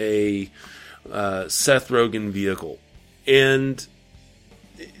from a Seth Rogen vehicle. And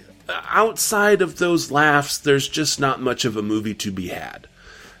outside of those laughs, there's just not much of a movie to be had.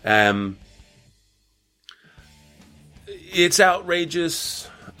 It's outrageous,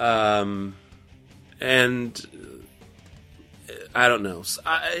 and I don't know.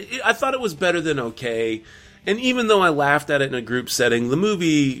 I thought it was better than okay, and even though I laughed at it in a group setting, the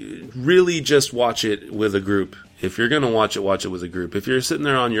movie, really just watch it with a group. If you're going to watch it with a group. If you're sitting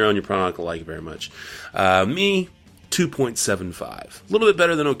there on your own, you're probably not going to like it very much. Me, 2.75. A little bit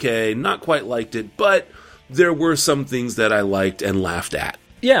better than okay. Not quite liked it, but there were some things that I liked and laughed at.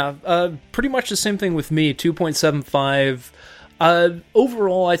 Yeah, pretty much the same thing with me, 2.75.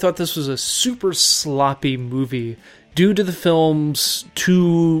 Overall, I thought this was a super sloppy movie due to the film's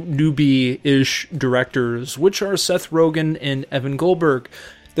two newbie-ish directors, which are Seth Rogen and Evan Goldberg.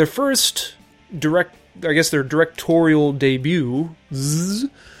 Their first their directorial debut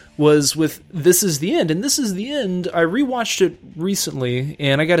was with This Is the End. And This Is the End, I rewatched it recently,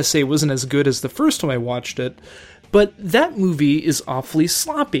 and I gotta say it wasn't as good as the first time I watched it, but that movie is awfully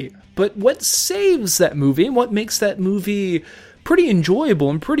sloppy. But what saves that movie, and what makes that movie pretty enjoyable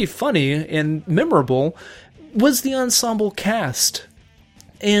and pretty funny and memorable was the ensemble cast.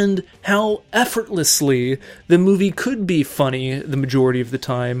 And how effortlessly the movie could be funny the majority of the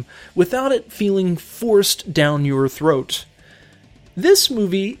time without it feeling forced down your throat. This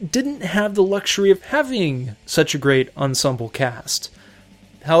movie didn't have the luxury of having such a great ensemble cast.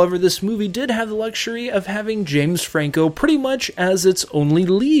 However, this movie did have the luxury of having James Franco pretty much as its only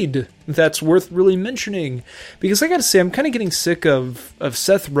lead. That's worth really mentioning. Because I gotta say, I'm kind of getting sick of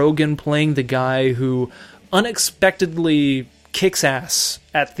Seth Rogen playing the guy who unexpectedly kicks ass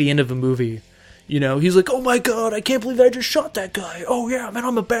at the end of a movie. You know, he's like, oh my god, I can't believe I just shot that guy. Oh yeah, man,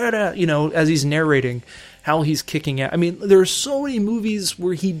 I'm a badass. You know, as he's narrating how he's kicking ass. I mean, there are so many movies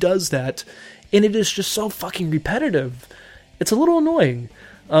where he does that, and it is just so fucking repetitive. It's a little annoying.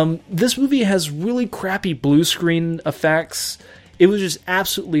 This movie has really crappy blue screen effects. It was just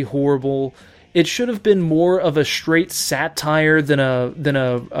absolutely horrible. It should have been more of a straight satire than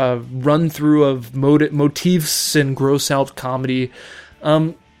a run through of motifs and gross out comedy.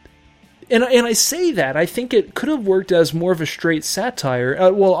 And I say that I think it could have worked as more of a straight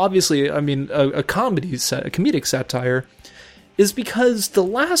satire. Well, obviously, I mean a comedic satire, is because the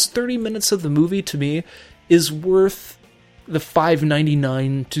last 30 minutes of the movie to me is worth the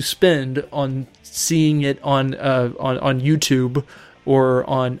 $5.99 to spend on seeing it on YouTube, or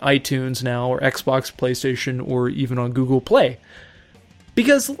on iTunes now, or Xbox, PlayStation, or even on Google Play.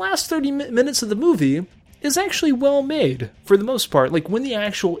 Because the last 30 minutes of the movie is actually well made, for the most part. Like, when the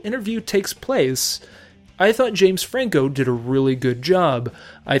actual interview takes place, I thought James Franco did a really good job.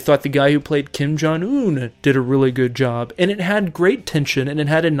 I thought the guy who played Kim Jong-un did a really good job. And it had great tension, and it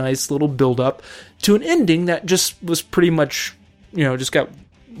had a nice little build-up to an ending that just was pretty much, you know, just got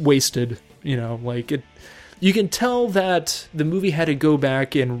wasted. You know, like, it... You can tell that the movie had to go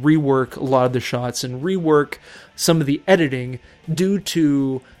back and rework a lot of the shots and rework some of the editing due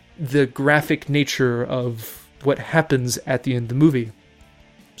to the graphic nature of what happens at the end of the movie.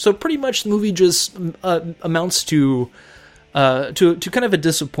 So pretty much the movie just amounts to kind of a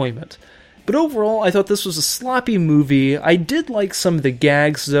disappointment. But overall, I thought this was a sloppy movie. I did like some of the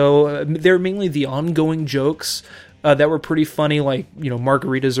gags, though. They're mainly the ongoing jokes that were pretty funny, like, you know,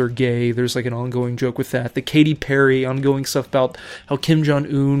 margaritas are gay. There's like an ongoing joke with that. The Katy Perry ongoing stuff about how Kim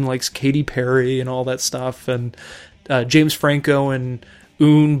Jong-un likes Katy Perry and all that stuff. And James Franco and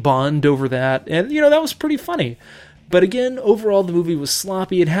Un bond over that. And, you know, that was pretty funny. But again, overall, the movie was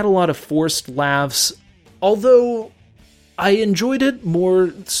sloppy. It had a lot of forced laughs, although I enjoyed it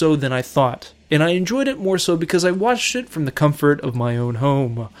more so than I thought. And I enjoyed it more so because I watched it from the comfort of my own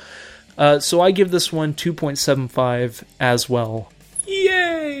home. So I give this one 2.75 as well.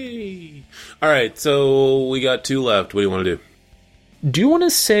 Yay! All right, so we got two left. What do you want to do? Do you want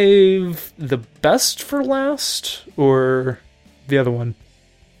to save the best for last, or the other one?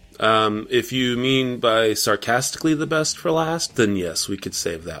 If you mean by sarcastically the best for last, then yes, we could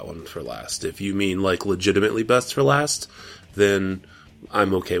save that one for last. If you mean like legitimately best for last, then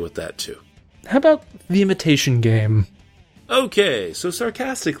I'm okay with that too. How about The Imitation Game? Okay, so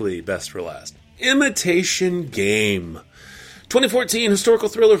sarcastically best for last. Imitation Game. 2014 historical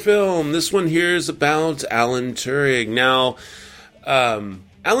thriller film. This one here is about Alan Turing. Now, Alan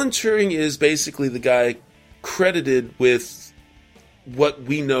Turing is basically the guy credited with what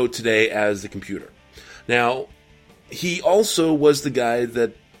we know today as the computer. Now, he also was the guy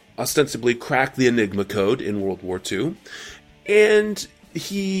that ostensibly cracked the Enigma code in World War II. And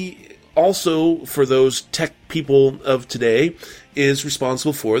he also, for those tech people of today, is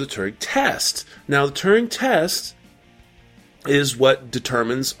responsible for the Turing test. Now, the Turing test is what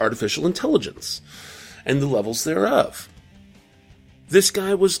determines artificial intelligence and the levels thereof. This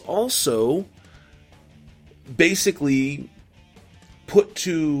guy was also basically put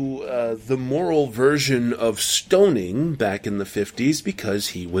to the moral version of stoning back in the 50s because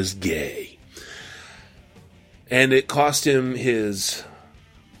he was gay. And it cost him his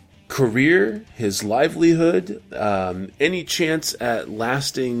career, his livelihood, any chance at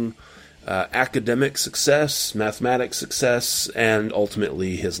lasting academic success, mathematics success, and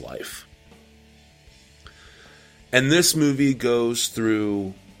ultimately his life. And this movie goes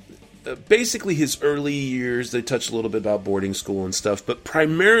through basically his early years. They touch a little bit about boarding school and stuff, but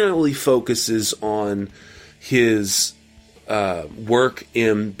primarily focuses on his work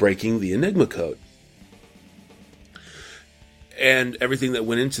in breaking the Enigma code. And everything that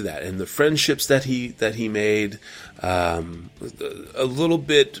went into that, and the friendships that he made, a little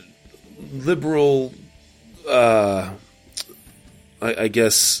bit liberal, I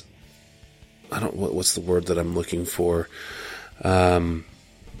guess, I don't, what's the word that I'm looking for?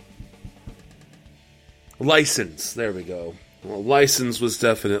 License, there we go. Well, license was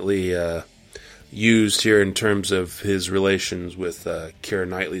definitely used here in terms of his relations with Keira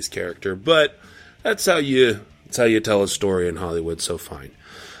Knightley's character, but that's how you tell a story in Hollywood, so fine.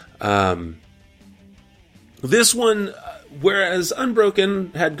 This one, whereas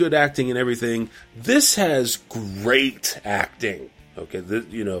Unbroken had good acting and everything, this has great acting. Okay, there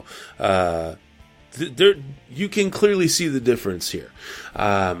you can clearly see the difference here.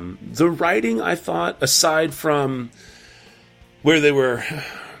 The writing, I thought, aside from where they were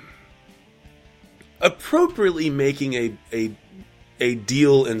appropriately making a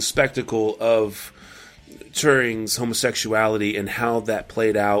deal and spectacle of Turing's homosexuality and how that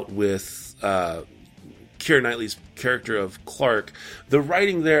played out with Keira Knightley's character of Clark, the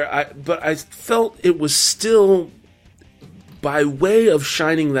writing there, but I felt it was still, by way of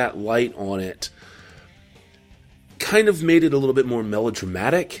shining that light on it, kind of made it a little bit more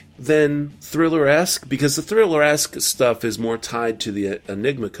melodramatic than thriller-esque, because the thriller-esque stuff is more tied to the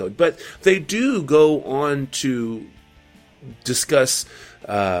Enigma code. But they do go on to discuss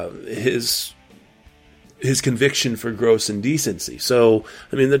his conviction for gross indecency. So,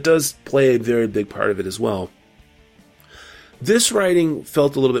 I mean, that does play a very big part of it as well. This writing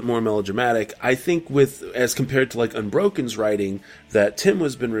felt a little bit more melodramatic, I think, as compared to like Unbroken's writing that Tim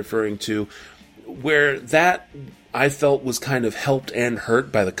has been referring to, where that I felt was kind of helped and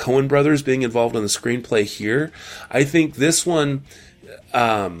hurt by the Coen brothers being involved in the screenplay here. I think this one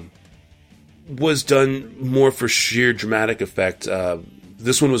was done more for sheer dramatic effect.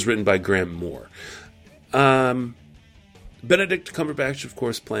 This one was written by Graham Moore. Benedict Cumberbatch, of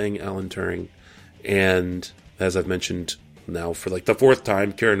course, playing Alan Turing, and as I've mentioned now for like the fourth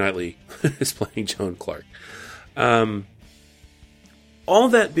time, Keira Knightley is playing Joan Clark. All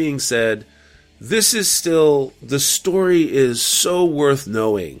that being said, this is still, the story is so worth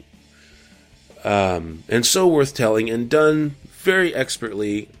knowing, and so worth telling, and done very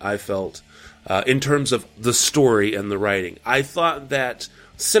expertly, I felt, in terms of the story and the writing. I thought that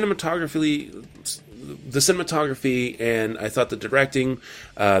the cinematography, and I thought the directing,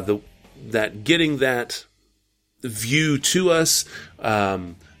 that getting that view to us,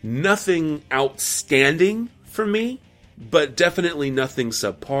 nothing outstanding for me, but definitely nothing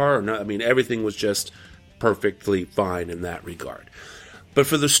subpar. Everything was just perfectly fine in that regard. But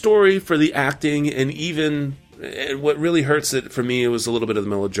for the story, for the acting, and what really hurts it for me, it was a little bit of the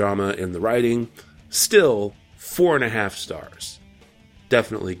melodrama in the writing. Still, 4.5 stars.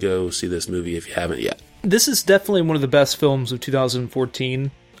 Definitely go see this movie if you haven't yet. This is definitely one of the best films of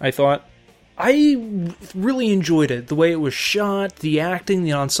 2014, I thought. I really enjoyed it. The way it was shot, the acting,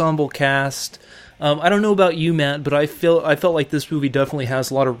 the ensemble cast. I don't know about you, Matt, but I felt like this movie definitely has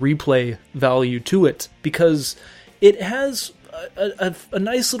a lot of replay value to it, because it has a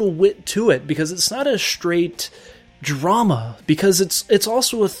nice little wit to it, because it's not a straight drama, because it's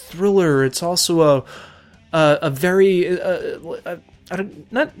also a thriller. It's also a very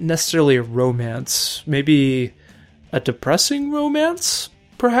not necessarily a romance, maybe a depressing romance,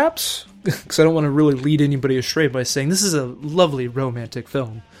 perhaps, because I don't want to really lead anybody astray by saying this is a lovely romantic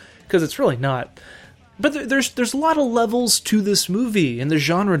film, because it's really not. But there's a lot of levels to this movie in the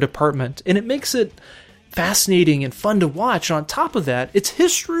genre department, and it makes it fascinating and fun to watch. And on top of that, it's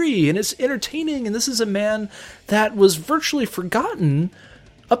history, and it's entertaining, and this is a man that was virtually forgotten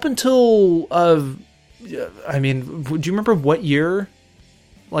up until, do you remember what year,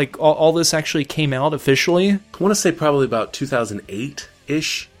 like, all this actually came out officially? I want to say probably about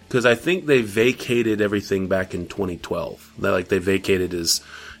 2008-ish, because I think they vacated everything back in 2012. They vacated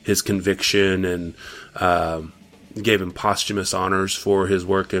his conviction and gave him posthumous honors for his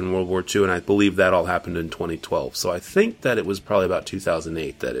work in World War II, and I believe that all happened in 2012. So I think that it was probably about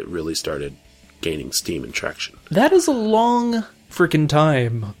 2008 that it really started gaining steam and traction. That is a long freaking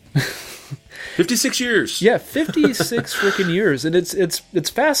time. 56 years. Yeah, 56 freaking years, and it's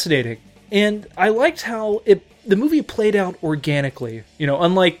fascinating. And I liked how the movie played out organically.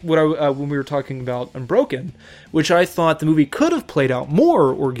 Unlike when we were talking about Unbroken, which I thought the movie could have played out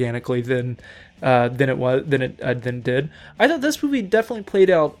more organically than it did. I thought this movie definitely played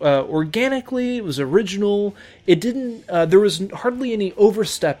out organically. It was original. It didn't. There was hardly any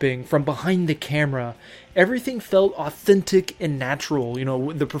overstepping from behind the camera. Everything felt authentic and natural.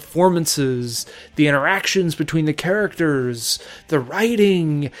 The performances, the interactions between the characters, the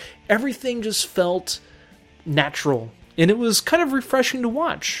writing, everything just felt natural, and it was kind of refreshing to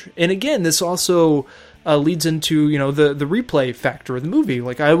watch. And again, this also leads into the replay factor of the movie.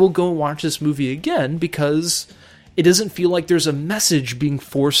 Like, I will go watch this movie again because it doesn't feel like there's a message being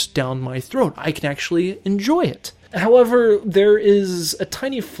forced down my throat. I can actually enjoy it. However, there is a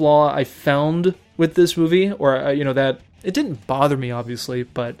tiny flaw I found with this movie, or that It didn't bother me, obviously,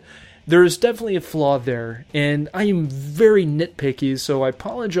 but there's definitely a flaw there, and I am very nitpicky, so I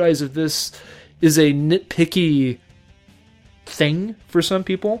apologize if this is a nitpicky thing for some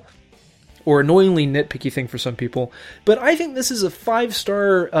people, or annoyingly nitpicky thing for some people, but I think this is a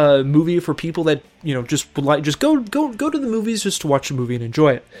 5-star movie for people that, just would like, just go to the movies just to watch a movie and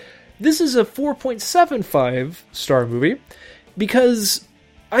enjoy it. This is a 4.75 star movie, because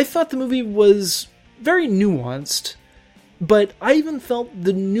I thought the movie was very nuanced, but I even felt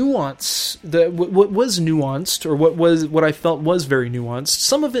the nuance, what was nuanced, or what I felt was very nuanced,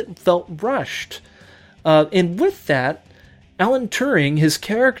 some of it felt rushed. And with that, Alan Turing, his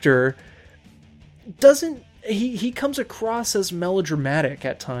character, he comes across as melodramatic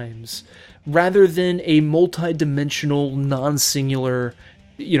at times, rather than a multi-dimensional, non-singular,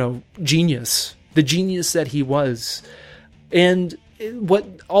 genius. The genius that he was. And what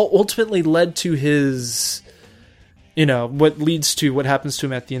ultimately led to his... what leads to what happens to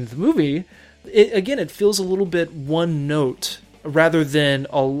him at the end of the movie, it feels a little bit one note rather than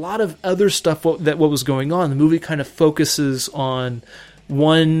a lot of other stuff what was going on. The movie kind of focuses on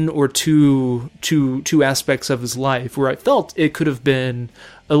one or two aspects of his life, where I felt it could have been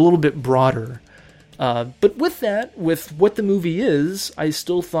a little bit broader. But with what the movie is, I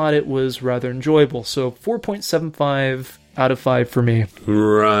still thought it was rather enjoyable. So 4.75 out of 5 for me.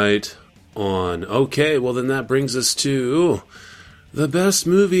 Right on. Okay, well then that brings us to the best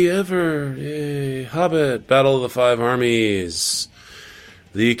movie ever. Yay. Hobbit, Battle of the Five Armies.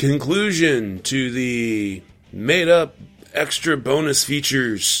 The conclusion to the made-up extra bonus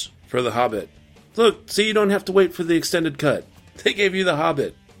features for The Hobbit. Look, see, you don't have to wait for the extended cut. They gave you The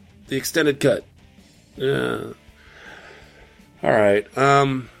Hobbit, the extended cut. Yeah. Alright,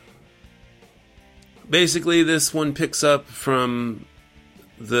 basically this one picks up from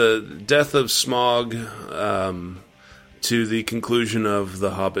the death of Smaug to the conclusion of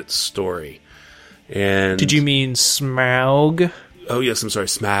the Hobbit's story. And did you mean Smaug? Oh yes, I'm sorry,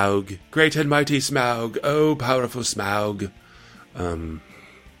 Smaug. Great and mighty Smaug. Oh, powerful Smaug.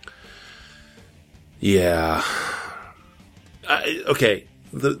 Yeah. Okay.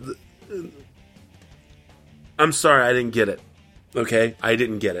 I'm sorry, I didn't get it. Okay, I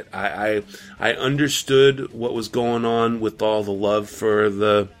didn't get it. I understood what was going on with all the love for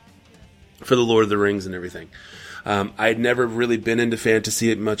the Lord of the Rings and everything. I'd never really been into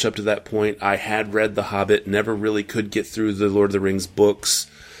fantasy much up to that point. I had read The Hobbit, never really could get through the Lord of the Rings books.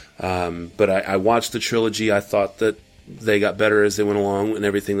 But I watched the trilogy. I thought that they got better as they went along and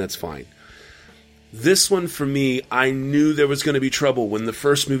everything. That's fine. This one, for me, I knew there was going to be trouble when the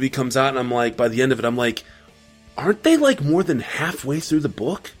first movie comes out, and I'm like, by the end of it, I'm like, aren't they like more than halfway through the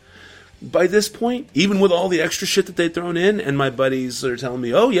book by this point? Even with all the extra shit that they'd thrown in, and my buddies are telling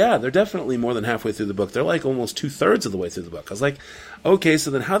me, oh yeah, they're definitely more than halfway through the book. They're like almost 2/3 of the way through the book. I was like, okay,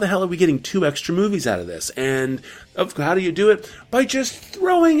 so then how the hell are we getting 2 extra movies out of this? And how do you do it? By just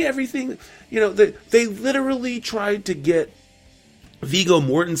throwing everything. They literally tried to get Viggo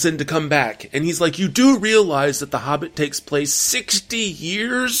Mortensen to come back, and he's like, you do realize that The Hobbit takes place 60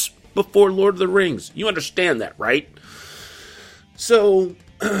 years before Lord of the Rings. You understand that, right? So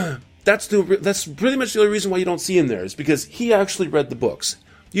that's pretty much the only reason why you don't see him there, is because he actually read the books.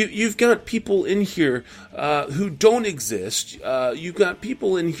 You've got people in here who don't exist. You've got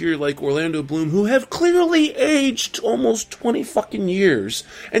people in here like Orlando Bloom who have clearly aged almost 20 fucking years,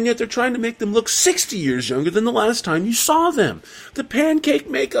 and yet they're trying to make them look 60 years younger than the last time you saw them. The pancake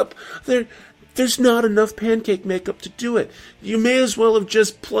makeup, there's not enough pancake makeup to do it. You may as well have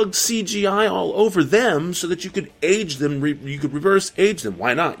just plugged CGI all over them so that you could age them, you could reverse age them.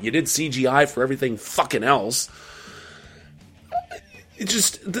 Why not? You did CGI for everything fucking else.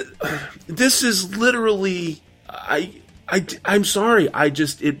 This is literally, I'm sorry,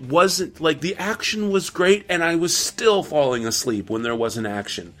 it wasn't, like, the action was great, and I was still falling asleep when there wasn't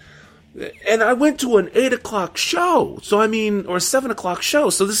action. And I went to an 8 o'clock show, or a 7 o'clock show,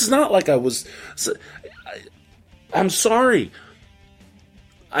 so this is not like I'm sorry.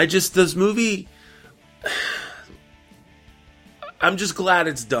 This movie, I'm just glad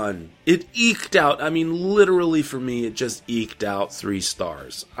it's done. It eked out, literally for me, it just eked out 3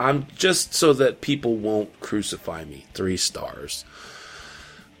 stars. I'm just so that people won't crucify me. 3 stars.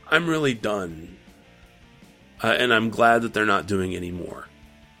 I'm really done. And I'm glad that they're not doing any more.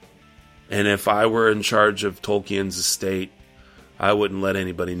 And if I were in charge of Tolkien's estate, I wouldn't let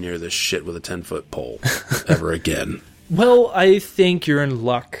anybody near this shit with a 10-foot pole ever again. Well, I think you're in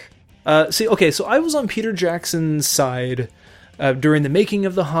luck. So I was on Peter Jackson's side during the making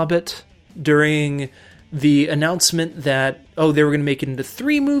of The Hobbit, during the announcement that, they were going to make it into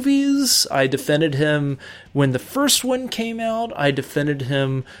 3 movies. I defended him when the first one came out. I defended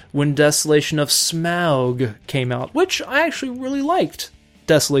him when Desolation of Smaug came out, which I actually really liked.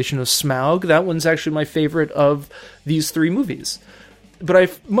 Desolation of Smaug. That one's actually my favorite of these 3 movies. But I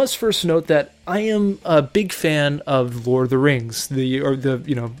must first note that I am a big fan of Lord of the Rings, the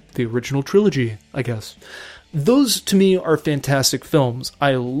original trilogy, I guess. Those, to me, are fantastic films.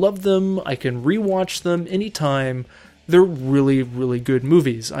 I love them. I can rewatch them anytime. They're really, really good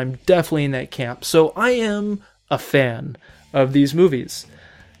movies. I'm definitely in that camp. So I am a fan of these movies.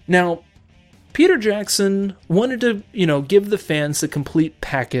 Now, Peter Jackson wanted to, give the fans the complete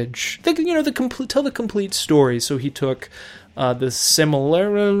package. Tell the complete story. So he took the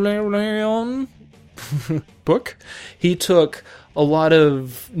Silmarillion book. He took a lot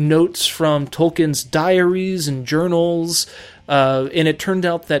of notes from Tolkien's diaries and journals, and it turned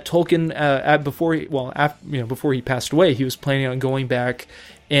out that Tolkien, before he passed away, he was planning on going back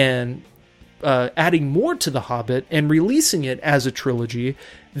and adding more to The Hobbit and releasing it as a trilogy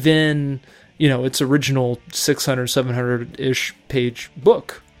than its original 600, 700-ish page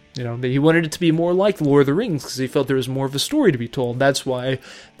book. He wanted it to be more like Lord of the Rings because he felt there was more of a story to be told. That's why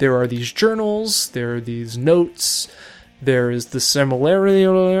there are these journals, there are these notes. There is the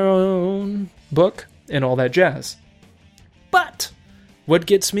Silmarillion book and all that jazz. But what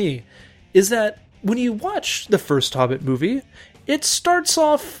gets me is that when you watch the first Hobbit movie, it starts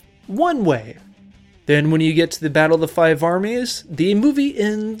off one way. Then when you get to the Battle of the Five Armies, the movie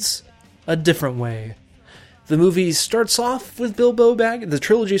ends a different way. The movie starts off with the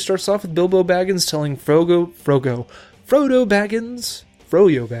trilogy starts off with Bilbo Baggins telling Frodo Baggins,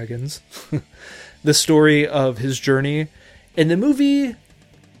 the story of his journey, and the movie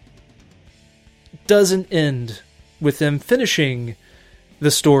doesn't end with him finishing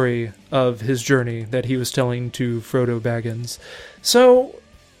the story of his journey that he was telling to Frodo Baggins. So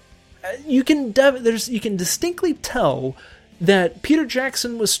you can distinctly tell that Peter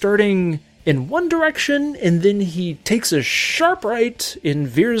Jackson was starting in one direction, and then he takes a sharp right and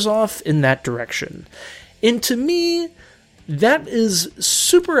veers off in that direction. And to me, that is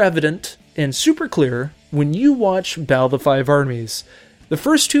super evident and super clear when you watch Battle of the Five Armies. The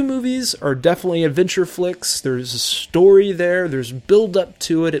first 2 movies are definitely adventure flicks. There's a story there. There's build up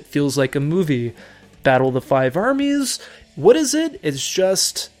to it. It feels like a movie. Battle of the Five Armies, what is it? It's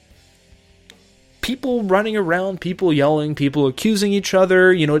just people running around, people yelling, people accusing each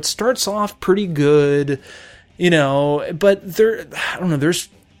other. It starts off pretty good, but there's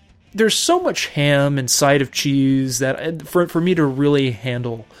so much ham and side of cheese that for me to really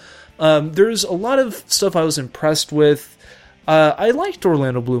handle. There's a lot of stuff I was impressed with. I liked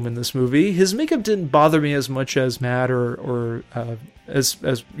Orlando Bloom in this movie. His makeup didn't bother me as much as Matt or as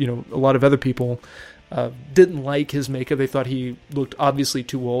a lot of other people didn't like his makeup. They thought he looked obviously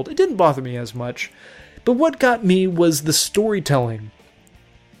too old. It didn't bother me as much. But what got me was the storytelling.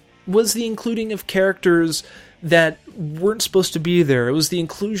 Was the including of characters that weren't supposed to be there. It was the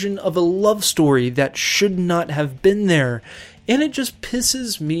inclusion of a love story that should not have been there. And it just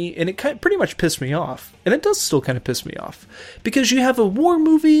pisses me, and it pretty much pissed me off. And it does still kind of piss me off. Because you have a war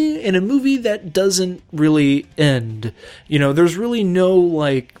movie and a movie that doesn't really end. There's really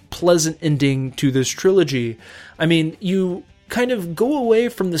no, pleasant ending to this trilogy. I mean, you kind of go away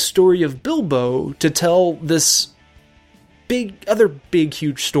from the story of Bilbo to tell this big,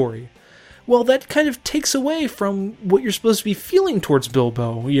 huge story. Well, that kind of takes away from what you're supposed to be feeling towards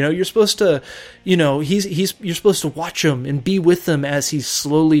Bilbo. You're supposed to, you're supposed to watch him and be with him as he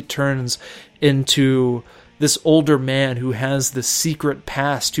slowly turns into this older man who has the secret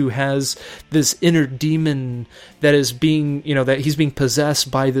past, who has this inner demon that is being, that he's being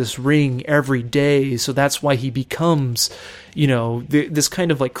possessed by this ring every day. So that's why he becomes, this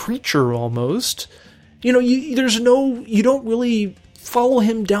kind of creature almost. You don't really follow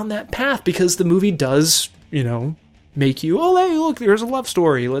him down that path because the movie does, make you, hey, look, there's a love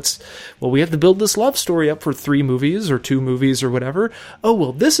story. We have to build this love story up for 3 movies or 2 movies or whatever.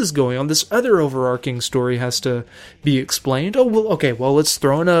 This is going on. This other overarching story has to be explained. Let's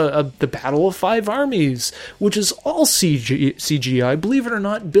throw in the Battle of Five Armies, which is all CGI. Believe it or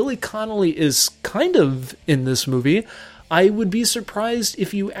not, Billy Connolly is kind of in this movie. I would be surprised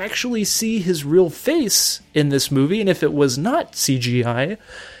if you actually see his real face in this movie, and if it was not CGI.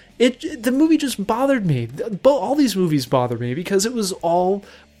 The movie just bothered me. All these movies bother me because it was all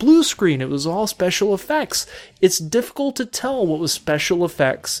blue screen. It was all special effects. It's difficult to tell what was special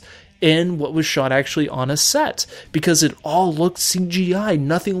effects and what was shot actually on a set because it all looked CGI.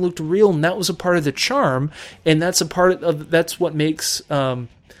 Nothing looked real, and that was a part of the charm. And that's what makes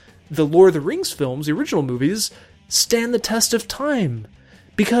the Lord of the Rings films, the original movies, stand the test of time.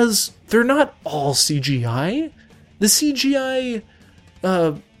 Because they're not all CGI. The CGI,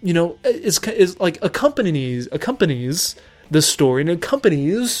 is like accompanies the story and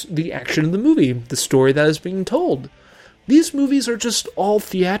accompanies the action of the movie, the story that is being told. These movies are just all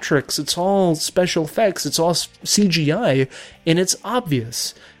theatrics. It's all special effects. It's all CGI, and it's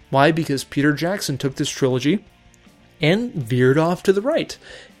obvious. Why? Because Peter Jackson took this trilogy and veered off to the right.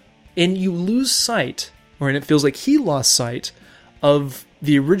 And you lose sight, and it feels like he lost sight, of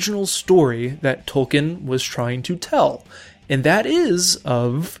the original story that Tolkien was trying to tell. And that is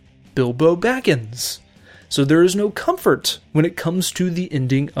of Bilbo Baggins. So there is no comfort when it comes to the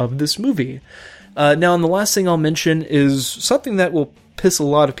ending of this movie. Now, and the last thing I'll mention is something that will piss a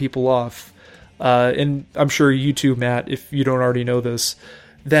lot of people off. And I'm sure you too, Matt, if you don't already know this,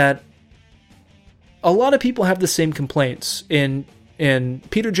 that a lot of people have the same complaints. And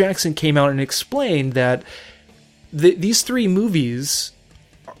Peter Jackson came out and explained that these three movies,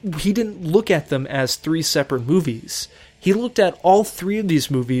 he didn't look at them as three separate movies. He looked at all three of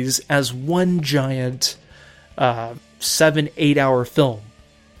these movies as one giant 7-8 hour film.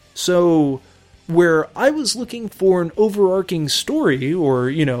 So where I was looking for an overarching story,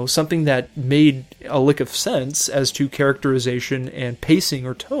 or, something that made a lick of sense as to characterization and pacing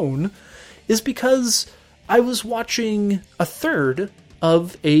or tone, is because I was watching a third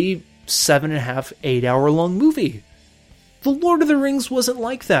of a 7.5, 8 hour long movie. The Lord of the Rings wasn't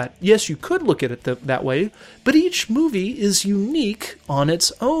like that. Yes, you could look at it that way, but each movie is unique on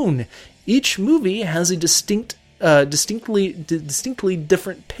its own. Each movie has a distinctly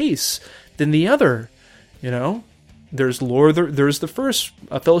different pace than the other. There's there's the first,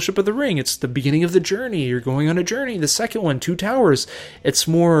 A Fellowship of the Ring. It's the beginning of the journey. You're going on a journey. The second one, Two Towers. It's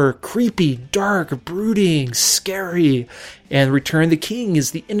more creepy, dark, brooding, scary. And Return of the King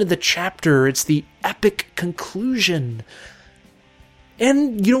is the end of the chapter. It's the epic conclusion.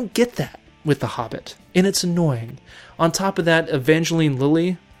 And you don't get that with The Hobbit. And it's annoying. On top of that, Evangeline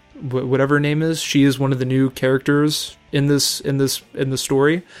Lilly, whatever her name is, she is one of the new characters in the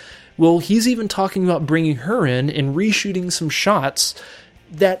story. Well, he's even talking about bringing her in and reshooting some shots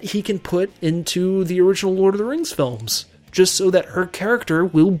that he can put into the original Lord of the Rings films, just so that her character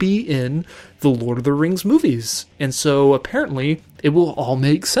will be in the Lord of the Rings movies. And so apparently it will all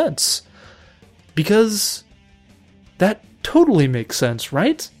make sense. Because that totally makes sense,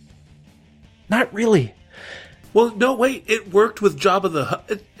 right? Not really. Well, no, wait, it worked with Jabba the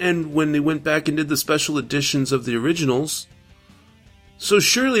Hutt, and when they went back and did the special editions of the originals. So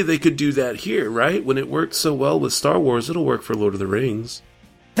surely they could do that here, right? When it worked so well with Star Wars, it'll work for Lord of the Rings.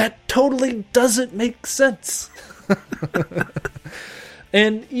 That totally doesn't make sense.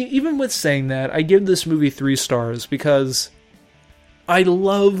 And even with saying that, I give this movie 3 stars because I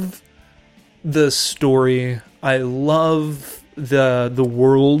love the story. I love the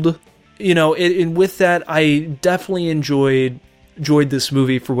world. And with that, I definitely enjoyed this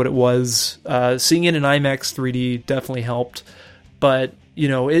movie for what it was. Seeing it in IMAX 3D definitely helped. But,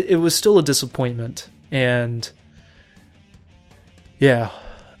 it was still a disappointment. And, yeah,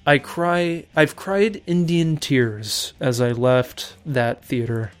 I've cried Indian tears as I left that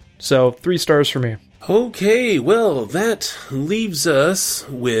theater. So, 3 stars for me. Okay, well, that leaves us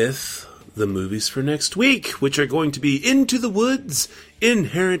with the movies for next week, which are going to be Into the Woods,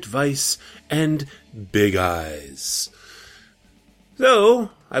 Inherent Vice, and Big Eyes. So,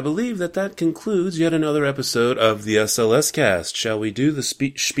 I believe that concludes yet another episode of the SLS Cast. Shall we do the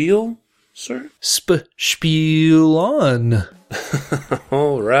spiel, sir? Spiel on.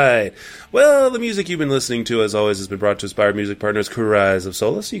 All right. Well, the music you've been listening to, as always, has been brought to us by our music partners, Cries of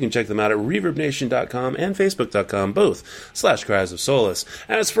Solace. You can check them out at ReverbNation.com and Facebook.com, both /Cries of Solace.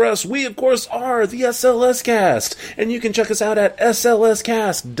 As for us, we, of course, are the SLS Cast, and you can check us out at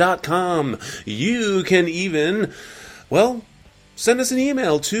SLScast.com. You can even, send us an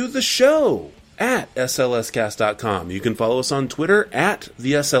email to the show at slscast.com. You can follow us on Twitter at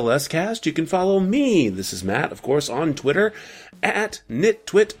the SLScast. You can follow me, this is Matt, of course, on Twitter at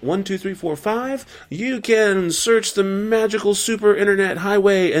NitTwit12345. You can search the magical super internet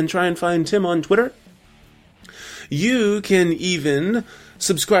highway and try and find Tim on Twitter. You can even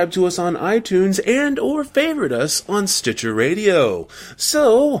subscribe to us on iTunes and or favorite us on Stitcher Radio.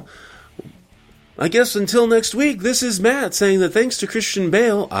 So, I guess until next week, this is Matt saying that thanks to Christian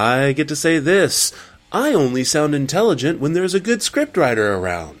Bale, I get to say this: I only sound intelligent when there's a good scriptwriter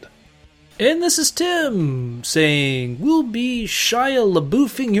around. And this is Tim saying we'll be Shia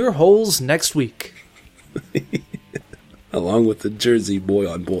LaBeoufing your holes next week. Along with the Jersey boy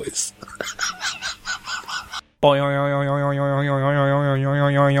on boys. Boing.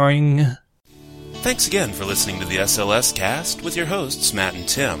 Thanks again for listening to the SLS Cast with your hosts, Matt and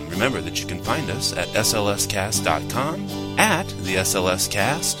Tim. Remember that you can find us at slscast.com, at the SLS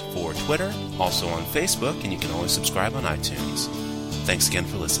Cast for Twitter, also on Facebook, and you can always subscribe on iTunes. Thanks again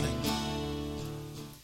for listening.